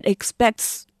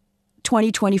 expects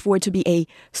 2024 to be a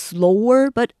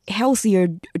slower but healthier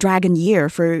dragon year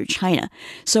for China.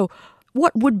 So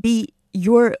what would be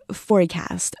your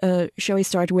forecast? Shall we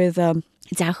start with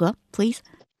Jiahe, please?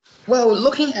 Well,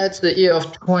 looking at the year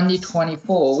of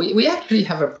 2024, we actually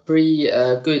have a pretty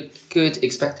good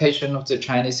expectation of the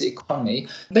Chinese economy.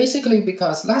 Basically,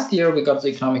 because last year we got the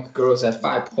economic growth at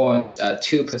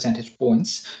 5.2 percentage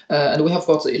points, and we have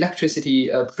got the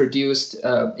electricity produced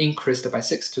increased by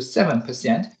 6 to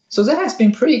 7%. So that has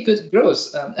been pretty good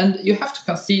growth. And you have to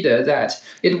consider that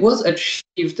it was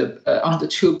achieved under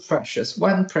two pressures.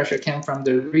 One pressure came from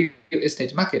the real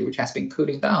estate market, which has been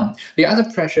cooling down. The other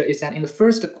pressure is that in the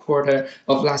first quarter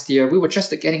of last year, we were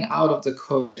just getting out of the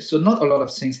COVID. So not a lot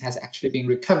of things has actually been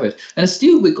recovered. And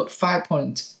still we got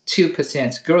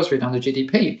 5.2% growth rate on the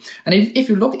GDP. And if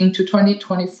you look into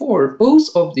 2024,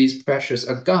 both of these pressures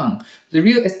are gone. The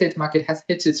real estate market has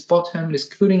hit its bottom, it's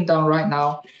cooling down right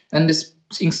now. And this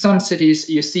in some cities,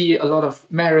 you see a lot of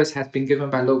measures have been given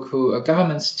by local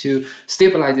governments to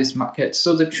stabilize this market.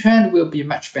 So the trend will be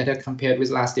much better compared with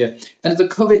last year. And the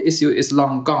COVID issue is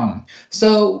long gone.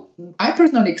 So I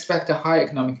personally expect a high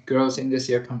economic growth in this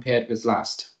year compared with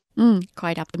last.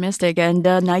 Quite optimistic. And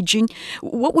Naijun,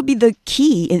 what would be the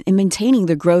key in maintaining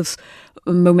the growth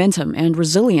momentum and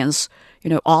resilience,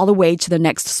 all the way to the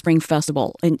next Spring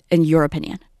Festival, in your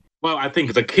opinion? Well, I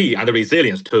think the key and the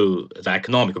resilience to the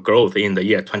economic growth in the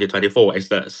year 2024 is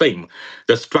the same,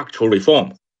 the structural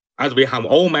reform. As we have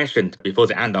all mentioned before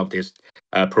the end of this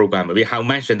program, we have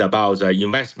mentioned about the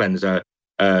investments,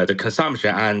 the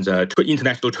consumption, and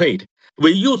international trade.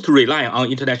 We used to rely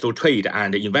on international trade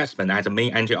and investment as the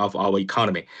main engine of our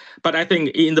economy. But I think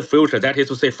in the future, that is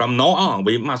to say, from now on,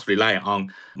 we must rely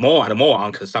on more and more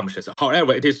on consumption.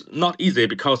 However, it is not easy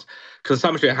because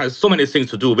consumption has so many things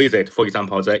to do with it. For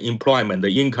example, the employment,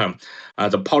 the income,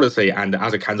 the policy, and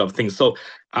other kinds of things. So,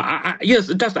 yes,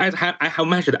 just as I have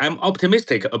mentioned, I'm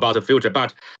optimistic about the future,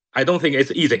 but I don't think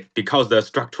it's easy because the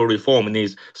structural reform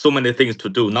needs so many things to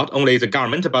do. Not only the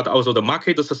government, but also the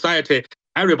market, the society.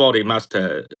 Everybody must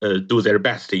do their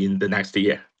best in the next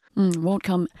year. Won't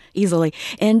come easily.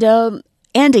 And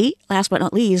Andy, last but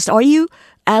not least, are you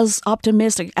as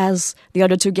optimistic as the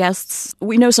other two guests?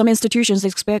 We know some institutions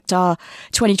expect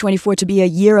 2024 to be a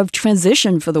year of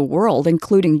transition for the world,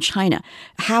 including China.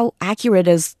 How accurate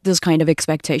is this kind of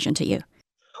expectation to you?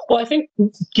 Well, I think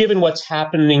given what's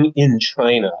happening in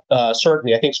China,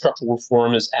 certainly I think structural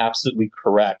reform is absolutely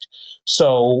correct.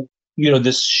 So,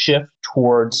 this shift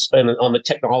towards, and on the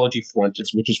technology front,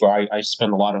 which is where I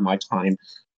spend a lot of my time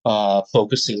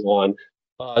focusing on,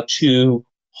 to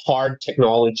hard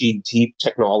technology, deep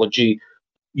technology.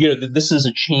 This is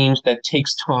a change that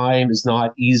takes time, is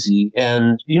not easy,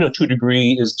 and, to a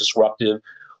degree is disruptive.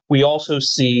 We also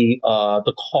see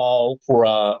the call for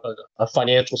a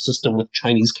financial system with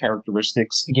Chinese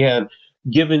characteristics. Again,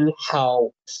 given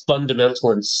how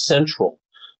fundamental and central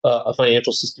a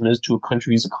financial system is to a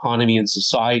country's economy and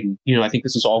society, I think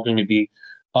this is all going to be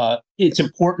it's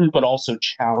important, but also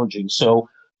challenging. So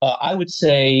I would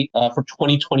say for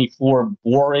 2024,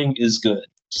 boring is good.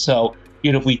 So,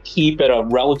 if we keep at a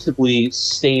relatively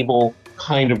stable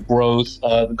kind of growth,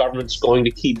 the government's going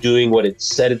to keep doing what it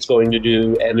said it's going to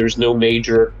do, and there's no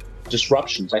major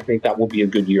disruptions. I think that will be a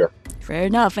good year. Fair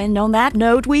enough. And on that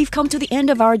note, we've come to the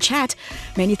end of our chat.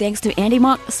 Many thanks to Andy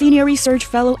Mok, Senior Research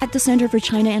Fellow at the Center for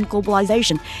China and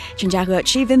Globalization, Chen Jiahe,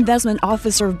 Chief Investment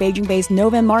Officer of Beijing-based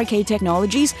Novem Arcae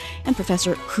Technologies, and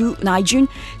Professor Hu Naijun,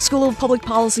 School of Public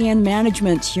Policy and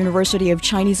Management, University of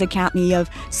Chinese Academy of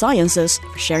Sciences,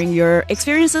 for sharing your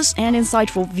experiences and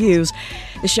insightful views.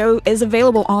 The show is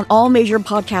available on all major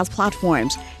podcast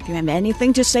platforms. If you have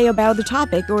anything to say about the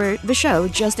topic or the show,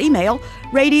 just email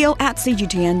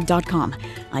radio@cgtn.com.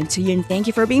 I'm Tu Yun. Thank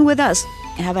you for being with us.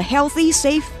 Have a healthy,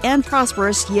 safe, and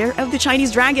prosperous Year of the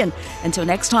Chinese Dragon. Until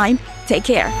next time, take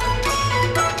care.